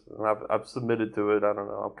guess. And I've submitted to it. I don't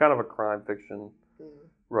know. I'm kind of a crime fiction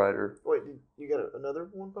writer. Wait, did you get another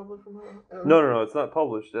one published from her? No, it's not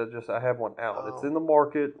published. I have one out. It's in the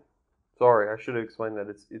market. Sorry, I should have explained that.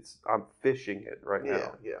 I'm fishing it right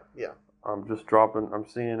now. Yeah. I'm just dropping. I'm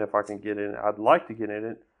seeing if I can get in. I'd like to get in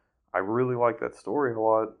it. I really like that story a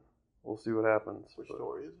lot. We'll see what happens. Which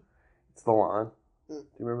story is it? It's The Line. Do you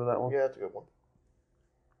remember that one? Yeah, that's a good one.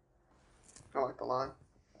 I like The Line.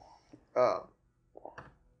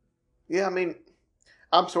 Yeah, I mean,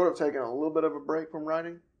 I'm sort of taking a little bit of a break from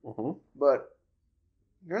writing, but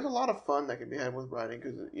there's a lot of fun that can be had with writing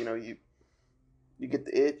because you get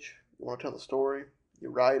the itch, you want to tell the story, you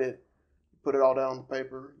write it, you put it all down on the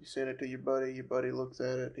paper, you send it to your buddy looks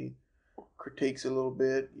at it, he critiques it a little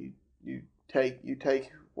bit, you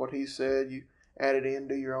take what he said, you add it in,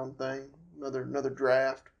 do your own thing, another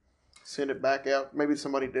draft, send it back out, maybe to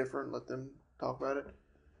somebody different, let them talk about it.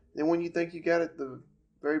 Then when you think you got it the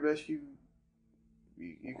very best you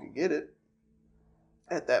can get it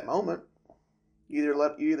at that moment,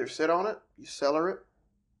 you either sit on it, you cellar it,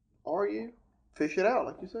 or you fish it out,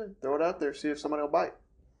 like you said. Throw it out there, see if somebody will bite.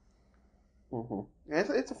 And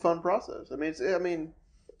it's a fun process. I mean,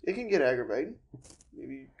 it can get aggravating.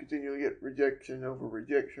 You continually get rejection over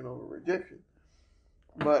rejection over rejection,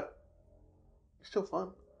 but it's still fun.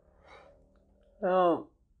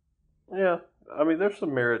 Yeah. I mean, there's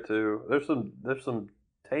some merit to. There's some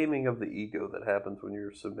taming of the ego that happens when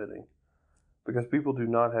you're submitting, because people do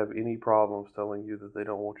not have any problems telling you that they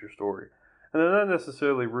don't want your story, and they're not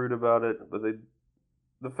necessarily rude about it, but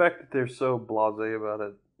the fact that they're so blasé about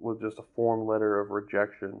it with just a form letter of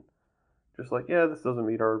rejection, just like, yeah, this doesn't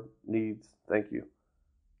meet our needs, thank you.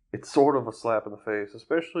 It's sort of a slap in the face,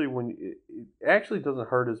 especially when it actually doesn't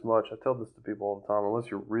hurt as much. I tell this to people all the time, unless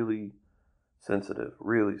you're really sensitive.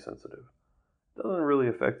 It doesn't really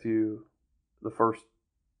affect you the first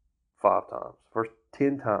 5 times, first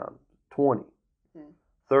 10 times, 20,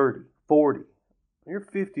 30, 40. Your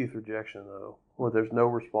 50th rejection, though, where there's no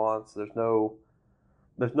response, there's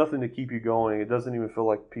nothing to keep you going, it doesn't even feel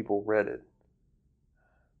like people read it.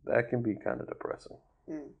 That can be kind of depressing.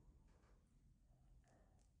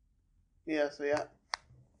 Yeah, so yeah.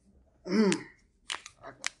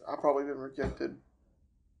 I've probably been rejected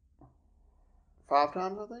 5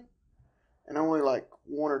 times, I think. And only like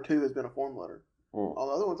 1 or 2 has been a form letter. All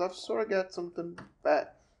the other ones, I've sort of got something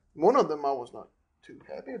back. One of them I was not too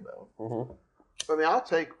happy about. I mean, I'll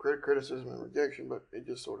take criticism and rejection, but it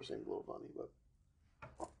just sort of seems a little funny.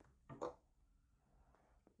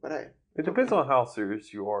 But hey. It depends on how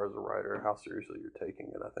serious you are as a writer and how seriously you're taking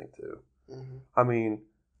it, I think, too. I mean,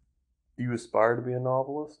 do you aspire to be a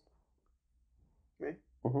novelist? Me?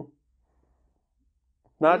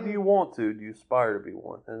 Not do you want to, do you aspire to be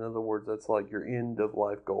one? In other words, that's like your end of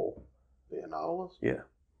life goal. Be a novelist? Yeah.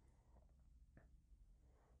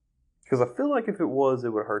 Because I feel like if it was, it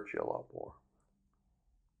would hurt you a lot more.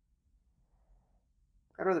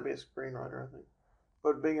 I'd rather be a screenwriter, I think.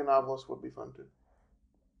 But being a novelist would be fun too.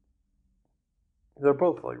 They're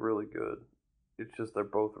both like really good. It's just they're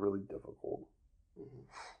both really difficult.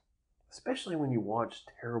 Especially when you watch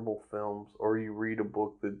terrible films or you read a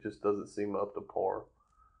book that just doesn't seem up to par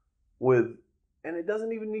with, and it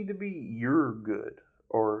doesn't even need to be you're good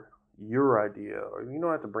or your idea, or you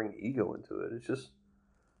don't have to bring ego into it. It's just,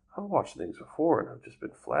 I've watched things before and I've just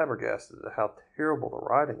been flabbergasted at how terrible the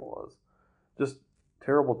writing was. Just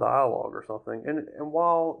terrible dialogue or something. And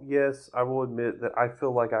while, yes, I will admit that I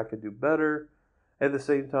feel like I could do better, at the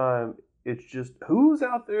same time, it's just, who's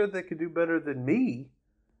out there that could do better than me?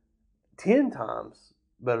 10 times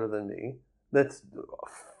better than me. That's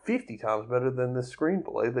 50 times better than this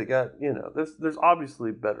screenplay that got, there's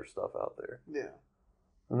obviously better stuff out there. Yeah.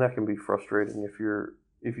 And that can be frustrating if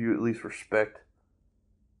you at least respect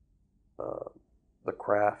the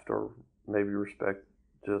craft, or maybe respect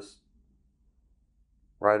just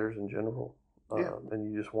writers in general. Yeah. And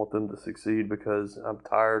you just want them to succeed, because I'm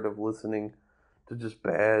tired of listening to just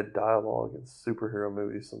bad dialogue in superhero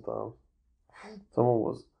movies sometimes.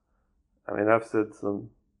 I've said some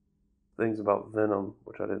things about Venom,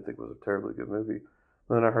 which I didn't think was a terribly good movie.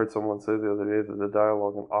 And then I heard someone say the other day that the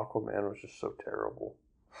dialogue in Aquaman was just so terrible.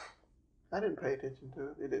 I didn't pay attention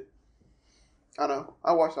to it. I know.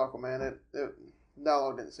 I watched Aquaman. It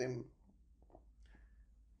dialogue didn't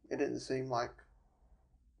seem like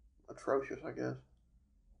atrocious, I guess.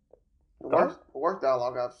 The worst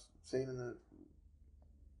dialogue I've seen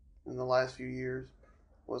in the last few years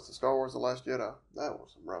was the Star Wars The Last Jedi. That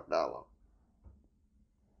was some rough dialogue.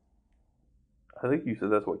 I think you said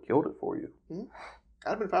that's what killed it for you. Mm-hmm. I'd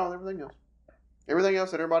have been fine with everything else. Everything else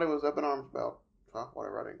that everybody was up in arms about.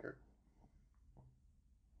 Whatever, I didn't care.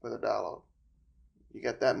 With a dialogue. You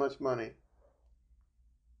got that much money.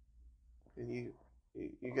 And you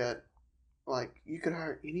got, like, you could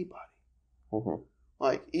hire anybody. Mm-hmm.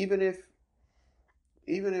 Like, even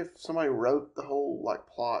if somebody wrote the whole, like,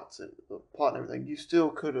 plot and everything, you still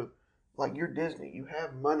could have, like, you're Disney. You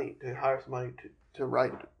have money to hire somebody to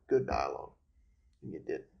write good dialogue. And you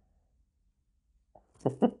didn't.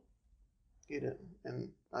 You didn't. And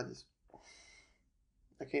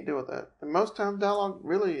I can't deal with that. And most times dialogue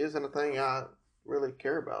really isn't a thing I really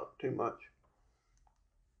care about too much.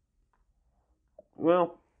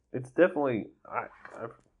 Well, it's definitely, I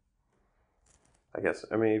guess,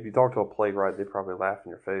 if you talk to a playwright, they probably laugh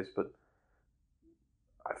in your face, but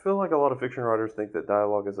I feel like a lot of fiction writers think that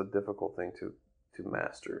dialogue is a difficult thing to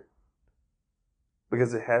master,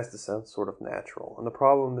 because it has to sound sort of natural. And the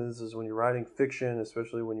problem is when you're writing fiction,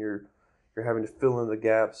 especially when you're having to fill in the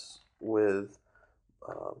gaps with,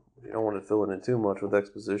 you don't want to fill it in too much with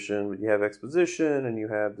exposition, but you have exposition and you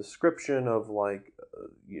have description of, like,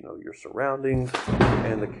 your surroundings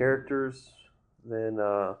and the characters. Then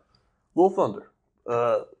Little Thunder.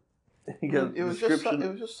 You got it was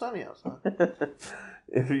just sunny outside.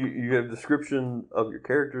 If you have description of your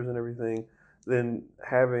characters and everything, then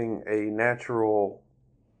having a natural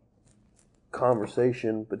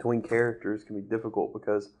conversation between characters can be difficult,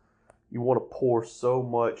 because you want to pour so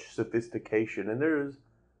much sophistication, and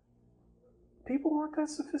people aren't that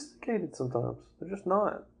sophisticated sometimes. They're just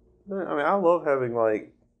not. I love having,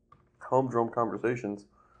 like, humdrum conversations,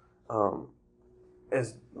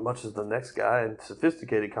 as much as the next guy, and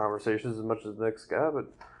sophisticated conversations as much as the next guy,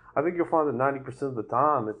 but I think you'll find that 90% of the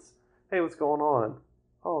time it's, hey, what's going on?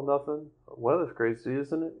 Oh, nothing. The weather's crazy,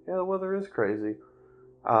 isn't it? Yeah, the weather is crazy.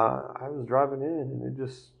 I was driving in and it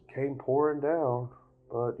just came pouring down.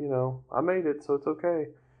 But, I made it, so it's okay.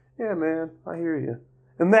 Yeah, man, I hear you.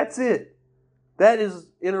 And that's it. That is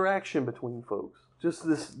interaction between folks. Just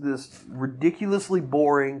this ridiculously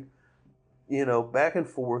boring, back and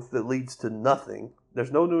forth that leads to nothing.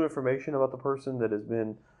 There's no new information about the person that has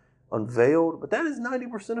been unveiled, but that is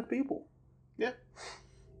 90% of people. Yeah.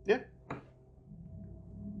 Yeah.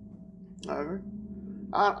 I agree.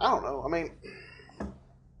 I don't know.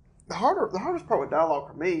 The hardest part with dialogue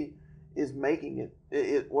for me is making it.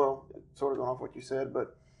 It's sort of going off what you said,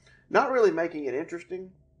 but not really making it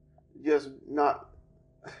interesting. Just not.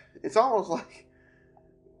 It's almost like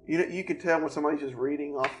you can tell when somebody's just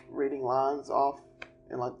reading lines off,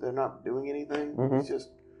 and like they're not doing anything. Mm-hmm. It's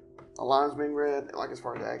just a line's being read. Like as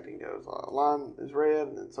far as acting goes, a line is read,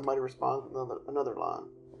 and then somebody responds with another line.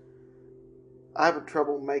 I have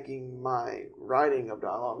trouble making my writing of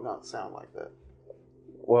dialogue not sound like that.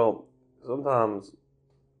 Well, sometimes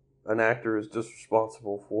an actor is just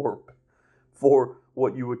responsible for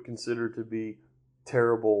what you would consider to be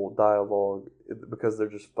terrible dialogue, because they're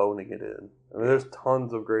just phoning it in. There's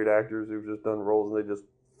tons of great actors who've just done roles and they just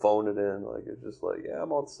phone it in. Like, it's just like, yeah,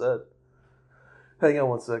 I'm on set. Hang on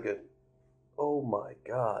one second. Oh my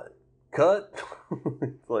God. Cut?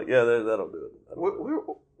 It's like, yeah, that'll do it. What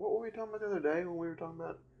were we talking about the other day when we were talking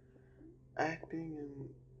about acting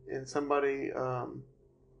and somebody,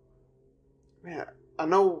 man, I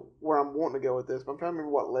know where I'm wanting to go with this, but I'm trying to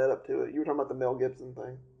remember what led up to it. You were talking about the Mel Gibson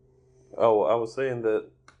thing. Oh, I was saying that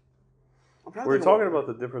I'm we trying to were think talking what- about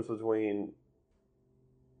the difference between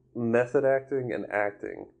method acting and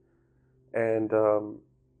acting. And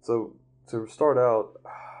so to start out,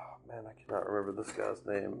 man, I cannot remember this guy's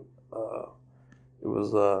name.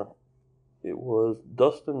 It was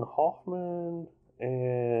Dustin Hoffman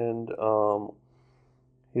and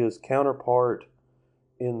his counterpart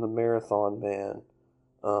in the Marathon Man,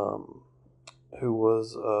 who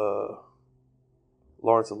was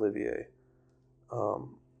Laurence Olivier.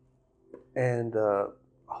 And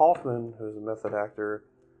Hoffman, who's a method actor,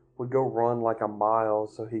 would go run like a mile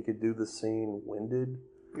so he could do the scene winded.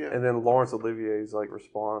 Yeah. And then Laurence Olivier's like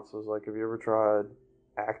response was like, "Have you ever tried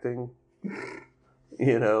acting?"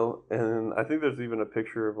 You know. And I think there's even a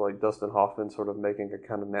picture of like Dustin Hoffman sort of making a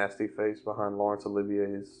kind of nasty face behind Laurence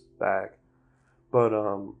Olivier's back. But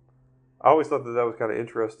I always thought that was kind of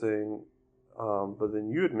interesting. But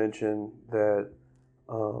then you had mentioned that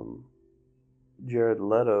Jared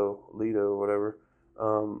Leto, whatever,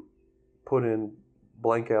 put in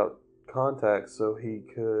blank out contacts so he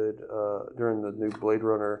could during the new Blade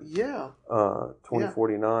Runner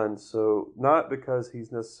 2049. So not because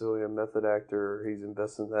he's necessarily a method actor, he's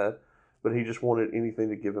invested in that, but he just wanted anything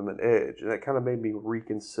to give him an edge, and that kind of made me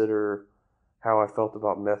reconsider how I felt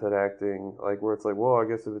about method acting, like where it's like, well, I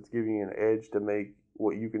guess if it's giving you an edge to make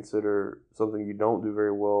what you consider something you don't do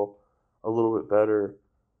very well a little bit better,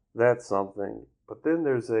 that's something. But then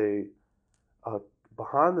there's a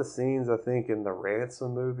behind the scenes, I think, in the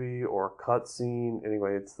Ransom movie or cut scene.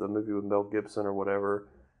 Anyway, it's the movie with Mel Gibson or whatever,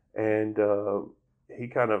 and he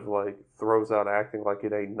kind of like throws out acting like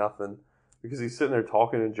it ain't nothing because he's sitting there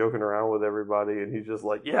talking and joking around with everybody, and he's just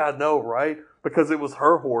like, "Yeah, I know, right?" Because it was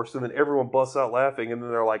her horse, and then everyone busts out laughing, and then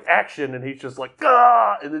they're like, "Action!" and he's just like,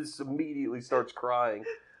 "Ah!" and then just immediately starts crying.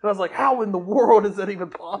 And I was like, "How in the world is that even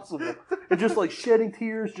possible?" And just like shedding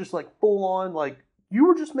tears, just like full on, like you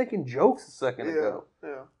were just making jokes a second ago.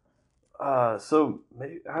 Yeah. So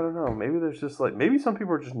maybe, I don't know. Maybe there's just like maybe some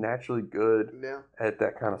people are just naturally good at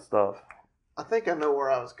that kind of stuff. I think I know where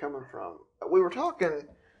I was coming from. We were talking.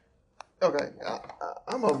 Okay,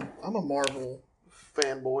 I'm a Marvel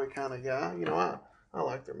fanboy kind of guy. You know, I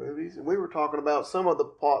like their movies, and we were talking about some of the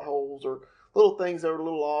plot holes or little things that were a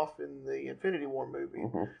little off in the Infinity War movie,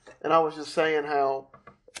 and I was just saying how,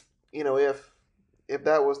 you know, if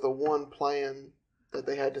that was the one plan that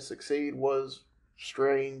they had to succeed was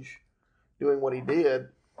Strange doing what he did,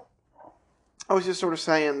 I was just sort of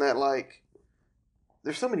saying that like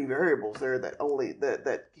there's so many variables there that only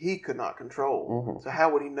that he could not control. So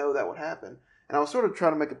how would he know that would happen? And I was sort of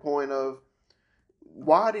trying to make a point of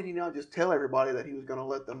why did he not just tell everybody that he was going to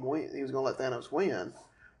let them win? He was going to let Thanos win.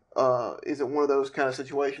 Is it one of those kind of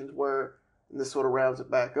situations where, and this sort of rounds it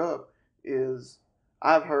back up, is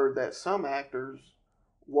I've heard that some actors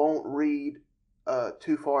won't read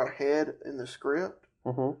too far ahead in the script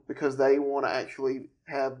because they want to actually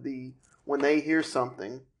have when they hear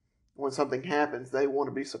something, when something happens, they want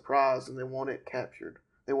to be surprised and they want it captured.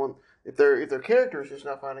 They want if their character is just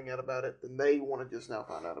now finding out about it, then they want to just now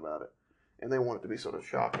find out about it, and they want it to be sort of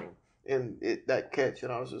shocking. And that catch,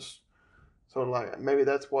 and I was just sort of like, maybe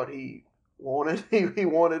that's what he wanted. he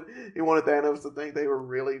wanted Thanos to think they were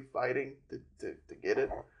really fighting to get it.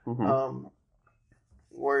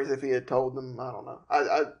 Whereas if he had told them, I don't know.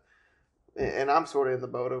 And I'm sort of in the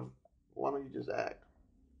boat of why don't you just act?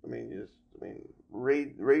 I mean,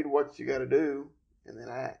 read what you got to do and then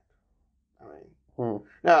act. I mean,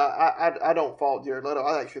 now I don't fault Jared Leto.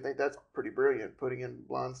 I actually think that's pretty brilliant, putting in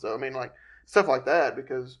blind stuff. I mean, like stuff like that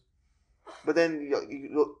because. But then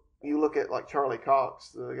you look at like Charlie Cox,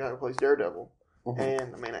 the guy who plays Daredevil,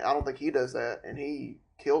 and I mean I don't think he does that, and he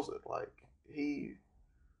kills it.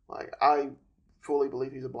 I fully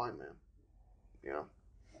believe he's a blind man. You know.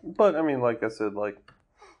 But I mean, like I said, like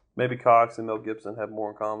maybe Cox and Mel Gibson have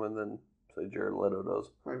more in common than say Jared Leto does.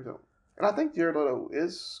 Maybe so. And I think Jared Leto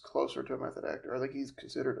is closer to a method actor. I think he's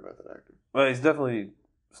considered a method actor. Well, he's definitely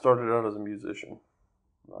started out as a musician.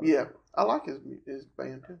 Yeah, I like his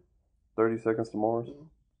band too. 30 Seconds to Mars.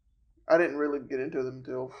 I didn't really get into them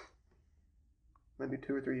until maybe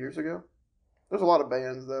 2 or 3 years ago. There's a lot of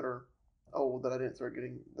bands that are old that I didn't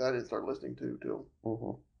start listening to till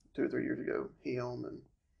 2 or 3 years ago. Him and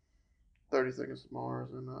 30 Seconds to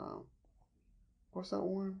Mars and what's that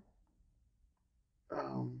one?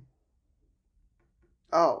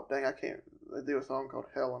 Oh dang, I can't. They do a song called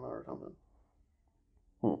Helena or something.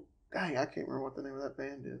 Dang, I can't remember what the name of that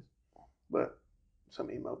band is, but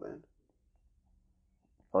some emo band.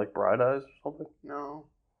 Like Bright Eyes or something? No.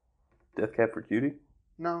 Death Cab for Cutie?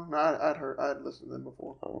 No, I'd listened to them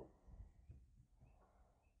before. Oh.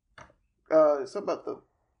 It's about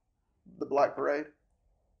the Black Parade?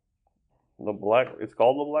 It's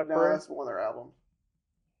called the Black No, Parade? that's one of their albums.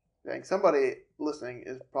 Dang, somebody listening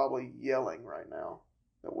is probably yelling right now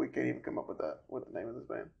that we can't even come up with the name of this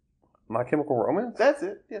band. My Chemical Romance? That's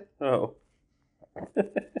it, yeah. Oh.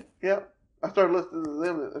 Yeah, I started listening to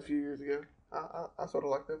them a few years ago. I sort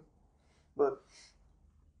of like them. But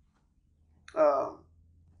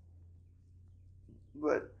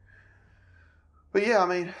yeah, I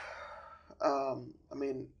mean,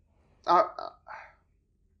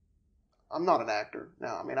 I'm not an actor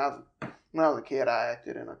now. I mean, when I was a kid, I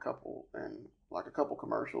acted in a couple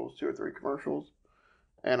commercials, 2 or 3 commercials,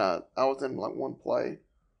 and I was in like one play.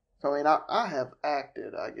 So I mean, I have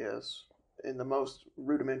acted, I guess, in the most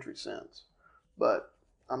rudimentary sense, but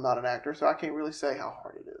I'm not an actor, so I can't really say how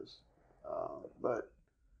hard it is. But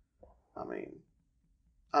I mean,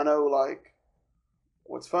 I know like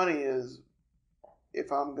what's funny is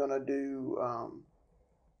if I'm gonna do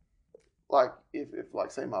like if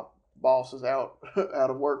like say my boss is out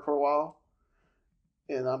of work for a while,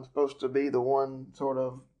 and I'm supposed to be the one sort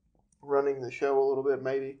of running the show a little bit,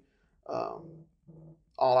 maybe.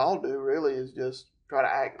 All I'll do really is just try to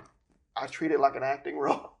act. I treat it like an acting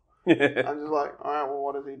role. I'm just like, all right, well,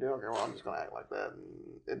 what does he do? Okay, well, I'm just gonna act like that.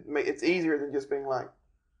 And it's easier than just being like,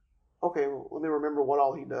 okay, well, let me remember what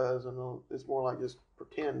all he does, and it's more like just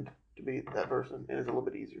pretend to be that person, and it's a little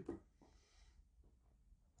bit easier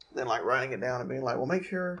than like writing it down and being like, well, make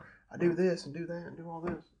sure I do this and do that and do all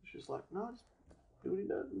this. It's just like, no, just do what he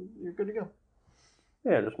does, and you're good to go.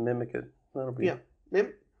 Yeah, just mimic it. That'll be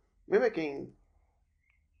Mimicking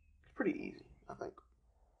is pretty easy, I think.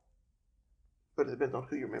 But it depends on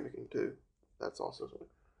who you're mimicking too. That's also something.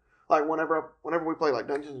 Like whenever we play like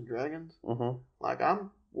Dungeons and Dragons, like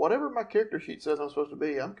whatever my character sheet says I'm supposed to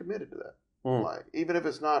be, I'm committed to that. Like even if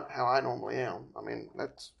it's not how I normally am, I mean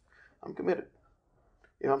I'm committed.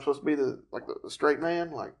 If I'm supposed to be the straight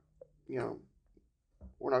man, like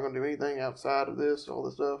we're not going to do anything outside of this, all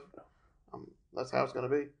this stuff. That's how it's going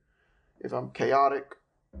to be. If I'm chaotic,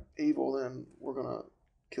 evil, then we're going to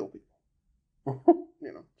kill people.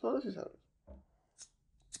 So that's just how it is.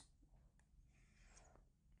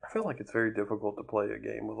 I feel like it's very difficult to play a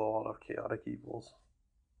game with a lot of chaotic evils.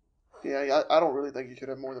 Yeah, I don't really think you should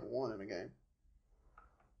have more than one in a game.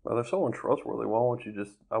 Well, they're so untrustworthy. Why won't you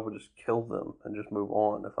I would just kill them and just move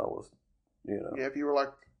on if I was, Yeah, if you were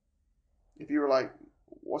like,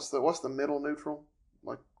 what's the middle neutral?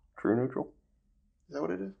 Like true neutral? Is that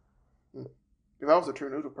what it is? If I was a true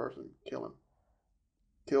neutral person, kill him.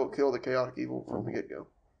 Kill the chaotic evil from the get-go.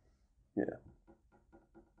 Yeah.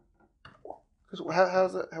 Because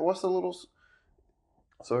how's that? What's the little?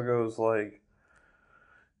 So it goes like,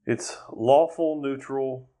 it's lawful,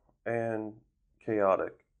 neutral, and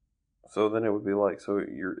chaotic. So then it would be like,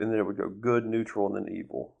 and then it would go good, neutral, and then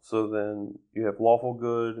evil. So then you have lawful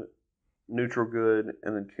good, neutral good,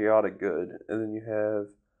 and then chaotic good. And then you have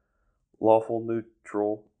lawful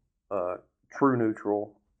neutral, true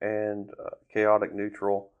neutral, and chaotic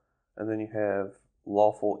neutral. And then you have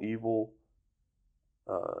lawful evil,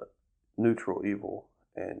 neutral evil,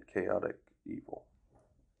 and chaotic evil.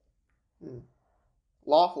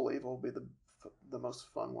 Lawful evil would be the most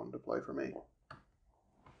fun one to play for me.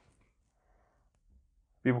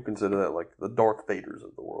 People consider that like the Darth Vaders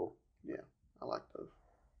of the world. Yeah, I like those.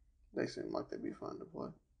 They seem like they'd be fun to play.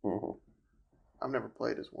 Mm-hmm. I've never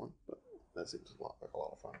played as one, but that seems like a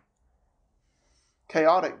lot of fun.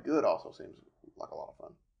 Chaotic good also seems like a lot of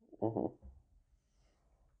fun. Mm-hmm.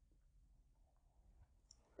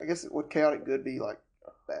 I guess would chaotic good be like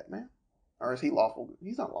Batman, or is he lawful good?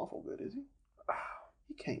 He's not lawful good, is he?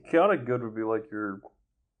 He can't. Chaotic good would be like your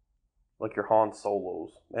Han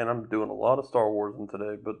Solos. Man, I'm doing a lot of Star Wars in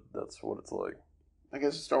today, but that's what it's like. I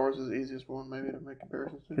guess Star Wars is the easiest one, maybe, to make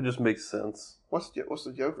comparisons to. It just makes sense. What's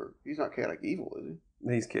the Joker? He's not chaotic evil, is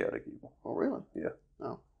he? He's chaotic evil. Oh, really? Yeah.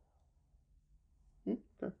 Oh.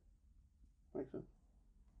 Okay. Makes sense.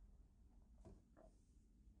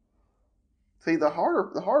 See, the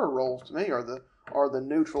harder roles to me are the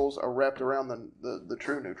neutrals are wrapped around the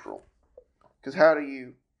true neutral. Because how do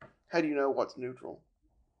you know what's neutral?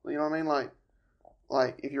 You know what I mean?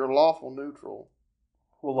 Like if you're lawful neutral.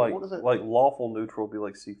 Well, like lawful neutral would be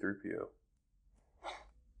like C-3PO.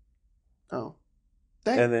 Oh.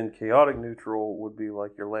 Dang. And then chaotic neutral would be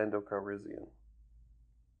like your Lando Calrissian.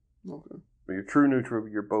 Okay. But your true neutral would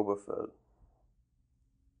be your Boba Fett.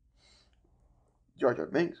 Jar Jar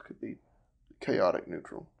Binks could be chaotic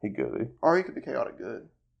neutral. He could be. Or he could be chaotic good.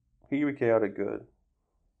 He could be chaotic good.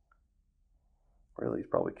 Really, he's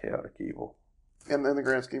probably chaotic evil. And in the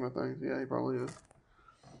grand scheme of things, yeah, he probably is.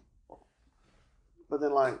 But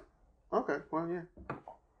then, okay, well, yeah.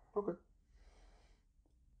 Okay.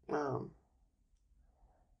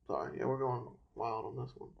 Sorry, yeah, we're going wild on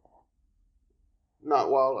this one.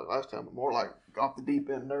 Not wild like last time, but more like off the deep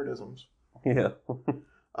end nerdisms. Yeah.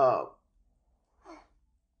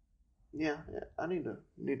 Yeah, I need to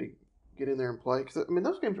get in there and play, because I mean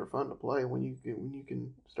those games are fun to play when you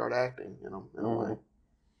can start acting in a way.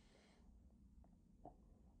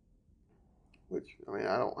 Which, I mean,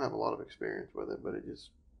 I don't have a lot of experience with it, but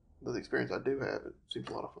the experience I do have, it seems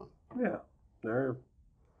a lot of fun. Yeah,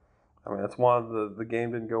 that's why the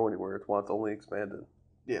game didn't go anywhere. It's why it's only expanded.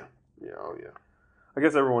 Yeah. Oh yeah. I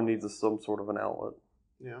guess everyone needs some sort of an outlet.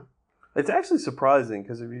 Yeah. It's actually surprising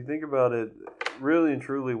because if you think about it, really and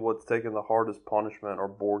truly, what's taken the hardest punishment are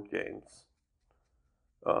board games,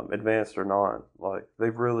 advanced or not. Like, they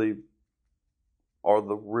really are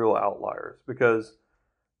the real outliers because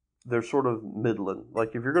they're sort of midland. Like,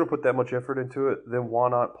 if you're going to put that much effort into it, then why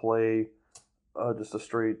not play just a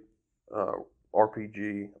straight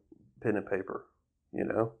RPG, pen and paper, you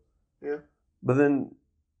know? Yeah. But then,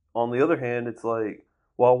 on the other hand, it's like,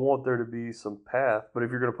 well, I want there to be some path, but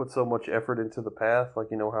if you're going to put so much effort into the path,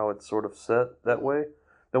 like, you know how it's sort of set that way,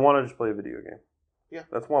 then why not just play a video game? Yeah.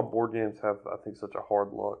 That's why board games have, I think, such a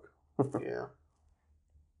hard luck. Yeah.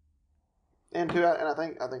 And too, I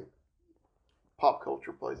think pop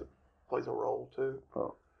culture plays a role too.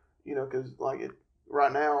 Oh. You know, because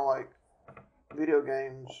right now, like video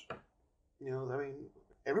games, you know, I mean,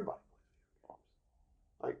 everybody plays video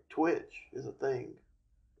games. Like Twitch is a thing.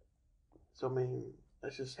 So I mean,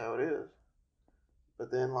 that's just how it is. But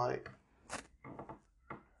then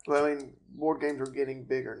board games are getting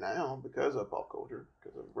bigger now because of pop culture,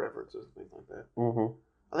 because of references and things like that. Mm-hmm.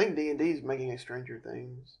 I think D&D is making a Stranger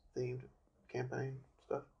Things themed campaign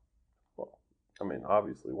stuff. Well, I mean,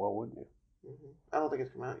 obviously, why wouldn't you? Mm-hmm. I don't think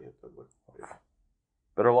it's come out yet, but yeah.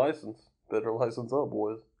 Better license up,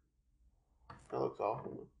 boys. That looks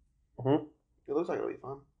awesome. Mm-hmm. It looks like it'll be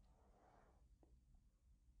fun.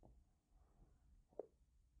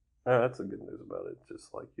 Yeah, that's the good news about it.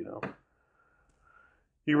 Just like, you know,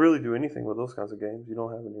 you really do anything with those kinds of games. You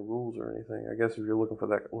don't have any rules or anything. I guess if you're looking for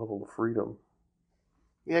that level of freedom.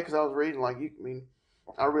 Yeah, because I was reading,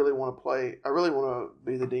 I really want to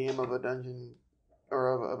be the DM of a dungeon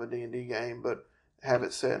or of a D&D game, but have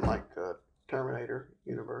it set in like a Terminator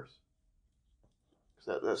universe.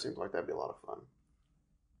 Because that seems like that'd be a lot of fun.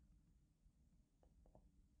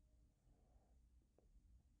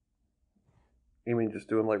 You mean just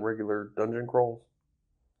doing like regular dungeon crawls?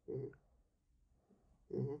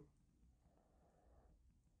 Mm-hmm. Mm-hmm.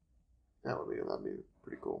 That'd be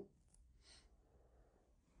pretty cool.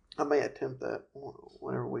 I may attempt that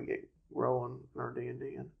whenever we get rolling in our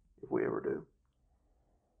D&D, and if we ever do.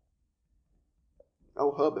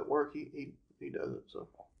 Oh, Hub at work, he does it, so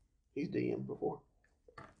he's DM before.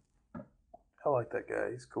 I like that guy.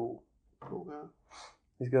 He's cool. Cool guy.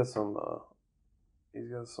 He's got some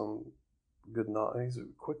good knowledge. He's a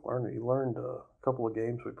quick learner. He learned a couple of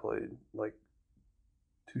games we played, like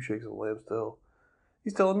 2 Shakes of a Lamb's Tail.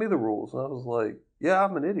 He's telling me the rules, and I was like, "Yeah,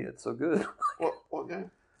 I'm an idiot. So good." What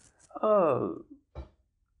game?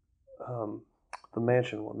 The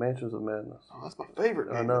Mansion one, Mansions of Madness. Oh, that's my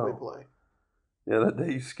favorite game that we play. Yeah, that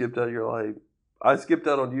day you skipped out. You're like, I skipped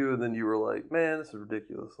out on you, and then you were like, "Man, this is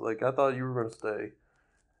ridiculous." Like, I thought you were going to stay,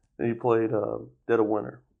 and you played Dead of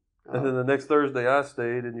Winter. And then the next Thursday I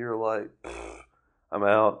stayed, and you're like, I'm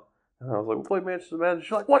out. And I was like, we'll play Manchester Madness.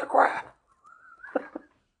 She's like, what the crap?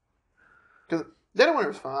 Because Dead of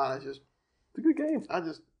Winter is fine. It's a good game. I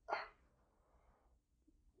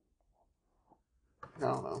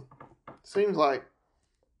don't know. Seems like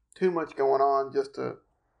too much going on just to...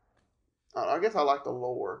 I guess I like the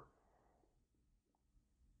lore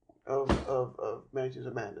of Mansions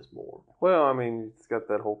of Madness more. Well, I mean, it's got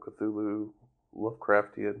that whole Cthulhu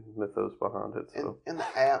Lovecraftian mythos behind it. So. And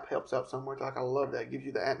the app helps out so much. Like, I love that. It gives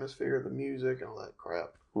you the atmosphere, the music, and all that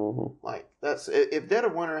crap. Mm-hmm. Like, that's... If Dead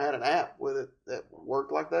of Winter had an app with it that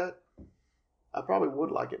worked like that, I probably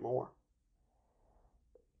would like it more.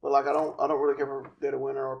 But like, I don't really care for Dead of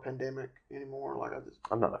Winter or Pandemic anymore. Like,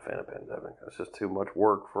 I'm not a fan of Pandemic. It's just too much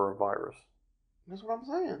work for a virus. That's what I'm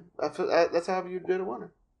saying. That's how I view Dead of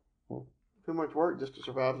Winter. Too much work just to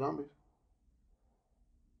survive zombies.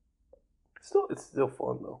 It's still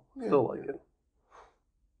fun though. Yeah, still like it.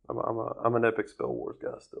 I'm an Epic Spell Wars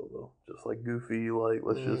guy still though. Just like goofy, like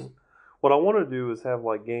let's just. What I want to do is have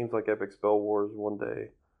like games like Epic Spell Wars one day,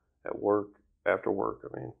 at work, after work. I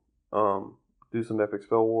mean, do some Epic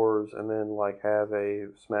Spell Wars and then like have a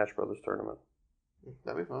Smash Brothers tournament.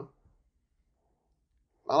 That'd be fun.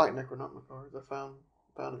 I like Necronomicon. I found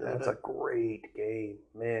it. That's a great game,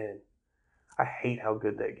 man. I hate how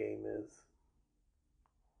good that game is.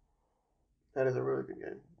 That is a really good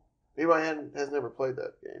game. Anybody has never played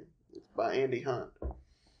that game. It's by Andy Hunt.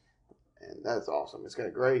 And that's awesome. It's got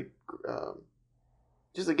a great...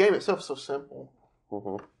 just the game itself is so simple.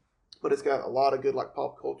 Mm-hmm. But it's got a lot of good like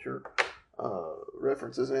pop culture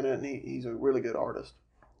references in it. And he's a really good artist.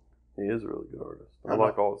 He is a really good artist. I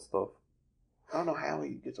like all his stuff. I don't know how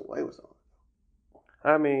he gets away with something.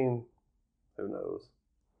 I mean, who knows?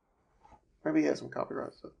 Maybe he has some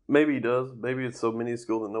copyright stuff. Maybe he does. Maybe it's so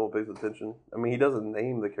minuscule that no one pays attention. I mean, he doesn't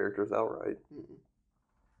name the characters outright.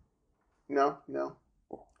 No.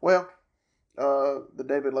 Well, the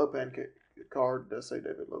David Lopan card does say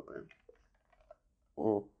David Lopan.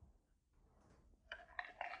 Mm.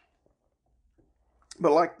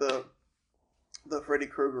 But like the Freddy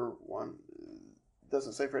Krueger one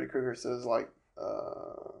doesn't say Freddy Krueger. It says like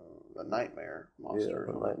a nightmare monster.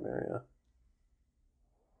 Yeah, a nightmare. Yeah.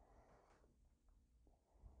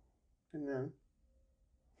 And then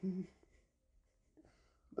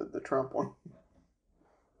the Trump one.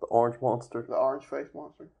 The orange monster. The orange face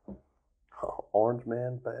monster. Oh, orange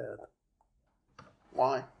man bad.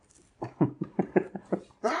 Why?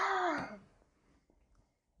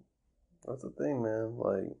 That's the thing, man.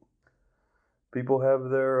 Like, people have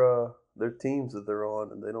their teams that they're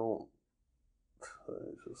on, and they don't.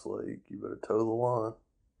 It's just like, you better toe the line.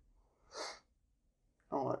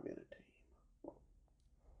 I don't like being a team.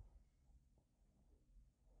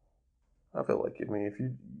 I feel like, I mean, if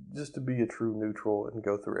you just to be a true neutral and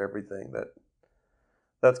go through everything,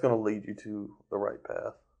 that's going to lead you to the right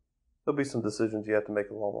path. There'll be some decisions you have to make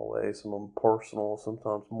along the way, some of them personal,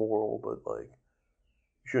 sometimes moral, but like,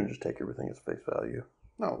 you shouldn't just take everything as face value.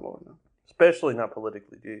 No, Lord, no. Especially not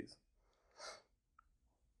politically, geez.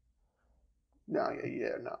 No.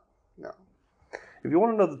 If you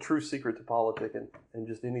want to know the true secret to politicking and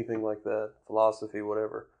just anything like that, philosophy,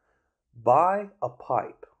 whatever, buy a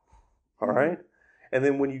pipe. All right? And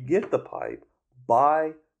then when you get the pipe,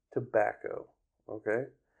 buy tobacco. Okay?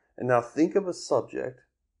 And now think of a subject.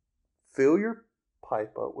 Fill your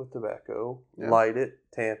pipe up with tobacco. Yeah. Light it.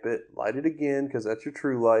 Tamp it. Light it again because that's your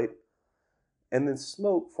true light. And then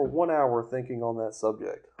smoke for 1 hour thinking on that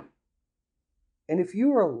subject. And if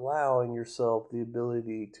you are allowing yourself the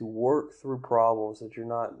ability to work through problems that you're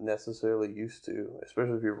not necessarily used to,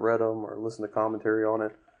 especially if you've read them or listened to commentary on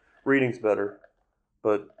it, reading's better.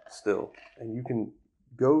 But still, and you can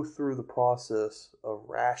go through the process of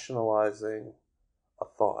rationalizing a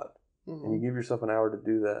thought, and you give yourself an hour to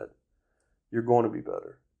do that, you're going to be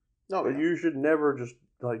better. No, but you should never just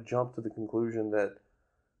like jump to the conclusion that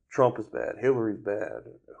Trump is bad, Hillary's bad,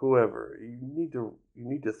 whoever. You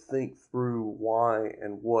need to think through why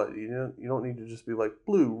and what. You don't need to just be like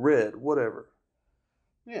blue, red, whatever.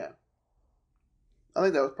 Yeah, I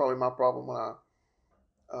think that was probably my problem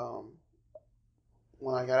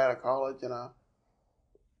when I got out of college and I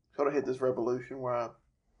sort of hit this revolution where I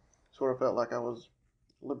sort of felt like I was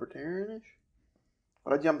libertarianish.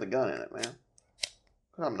 But I jumped the gun in it, man.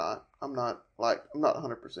 Because I'm not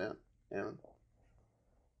 100%. And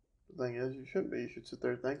the thing is, you shouldn't be. You should sit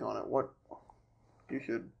there and think on it. You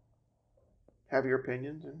should have your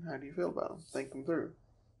opinions and how do you feel about them? Think them through.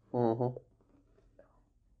 Mm-hmm.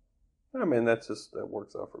 I mean, that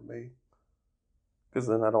works out for me. Because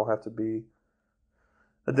then I don't have to be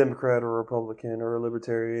a Democrat or a Republican or a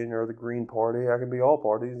Libertarian or the Green Party. I can be all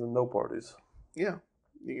parties and no parties. Yeah.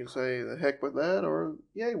 You can say the heck with that or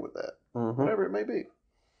yay with that. Mm-hmm. Whatever it may be.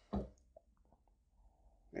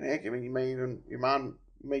 And heck, I mean, you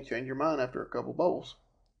may change your mind after a couple bowls.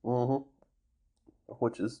 Mm-hmm.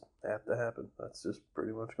 Which is apt to happen. That's just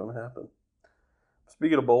pretty much going to happen.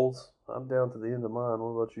 Speaking of bowls, I'm down to the end of mine. What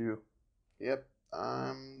about you? Yep,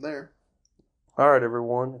 I'm there. All right,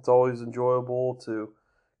 everyone. It's always enjoyable to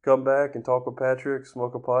come back and talk with Patrick,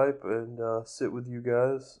 smoke a pipe, and sit with you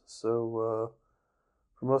guys. So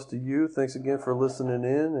from us to you, thanks again for listening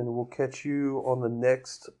in, and we'll catch you on the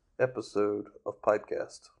next episode of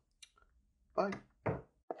Pipecast. Bye.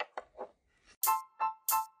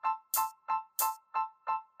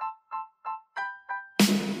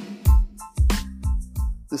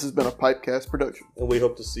 This has been a Pipecast production. And we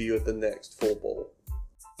hope to see you at the next Full Bowl.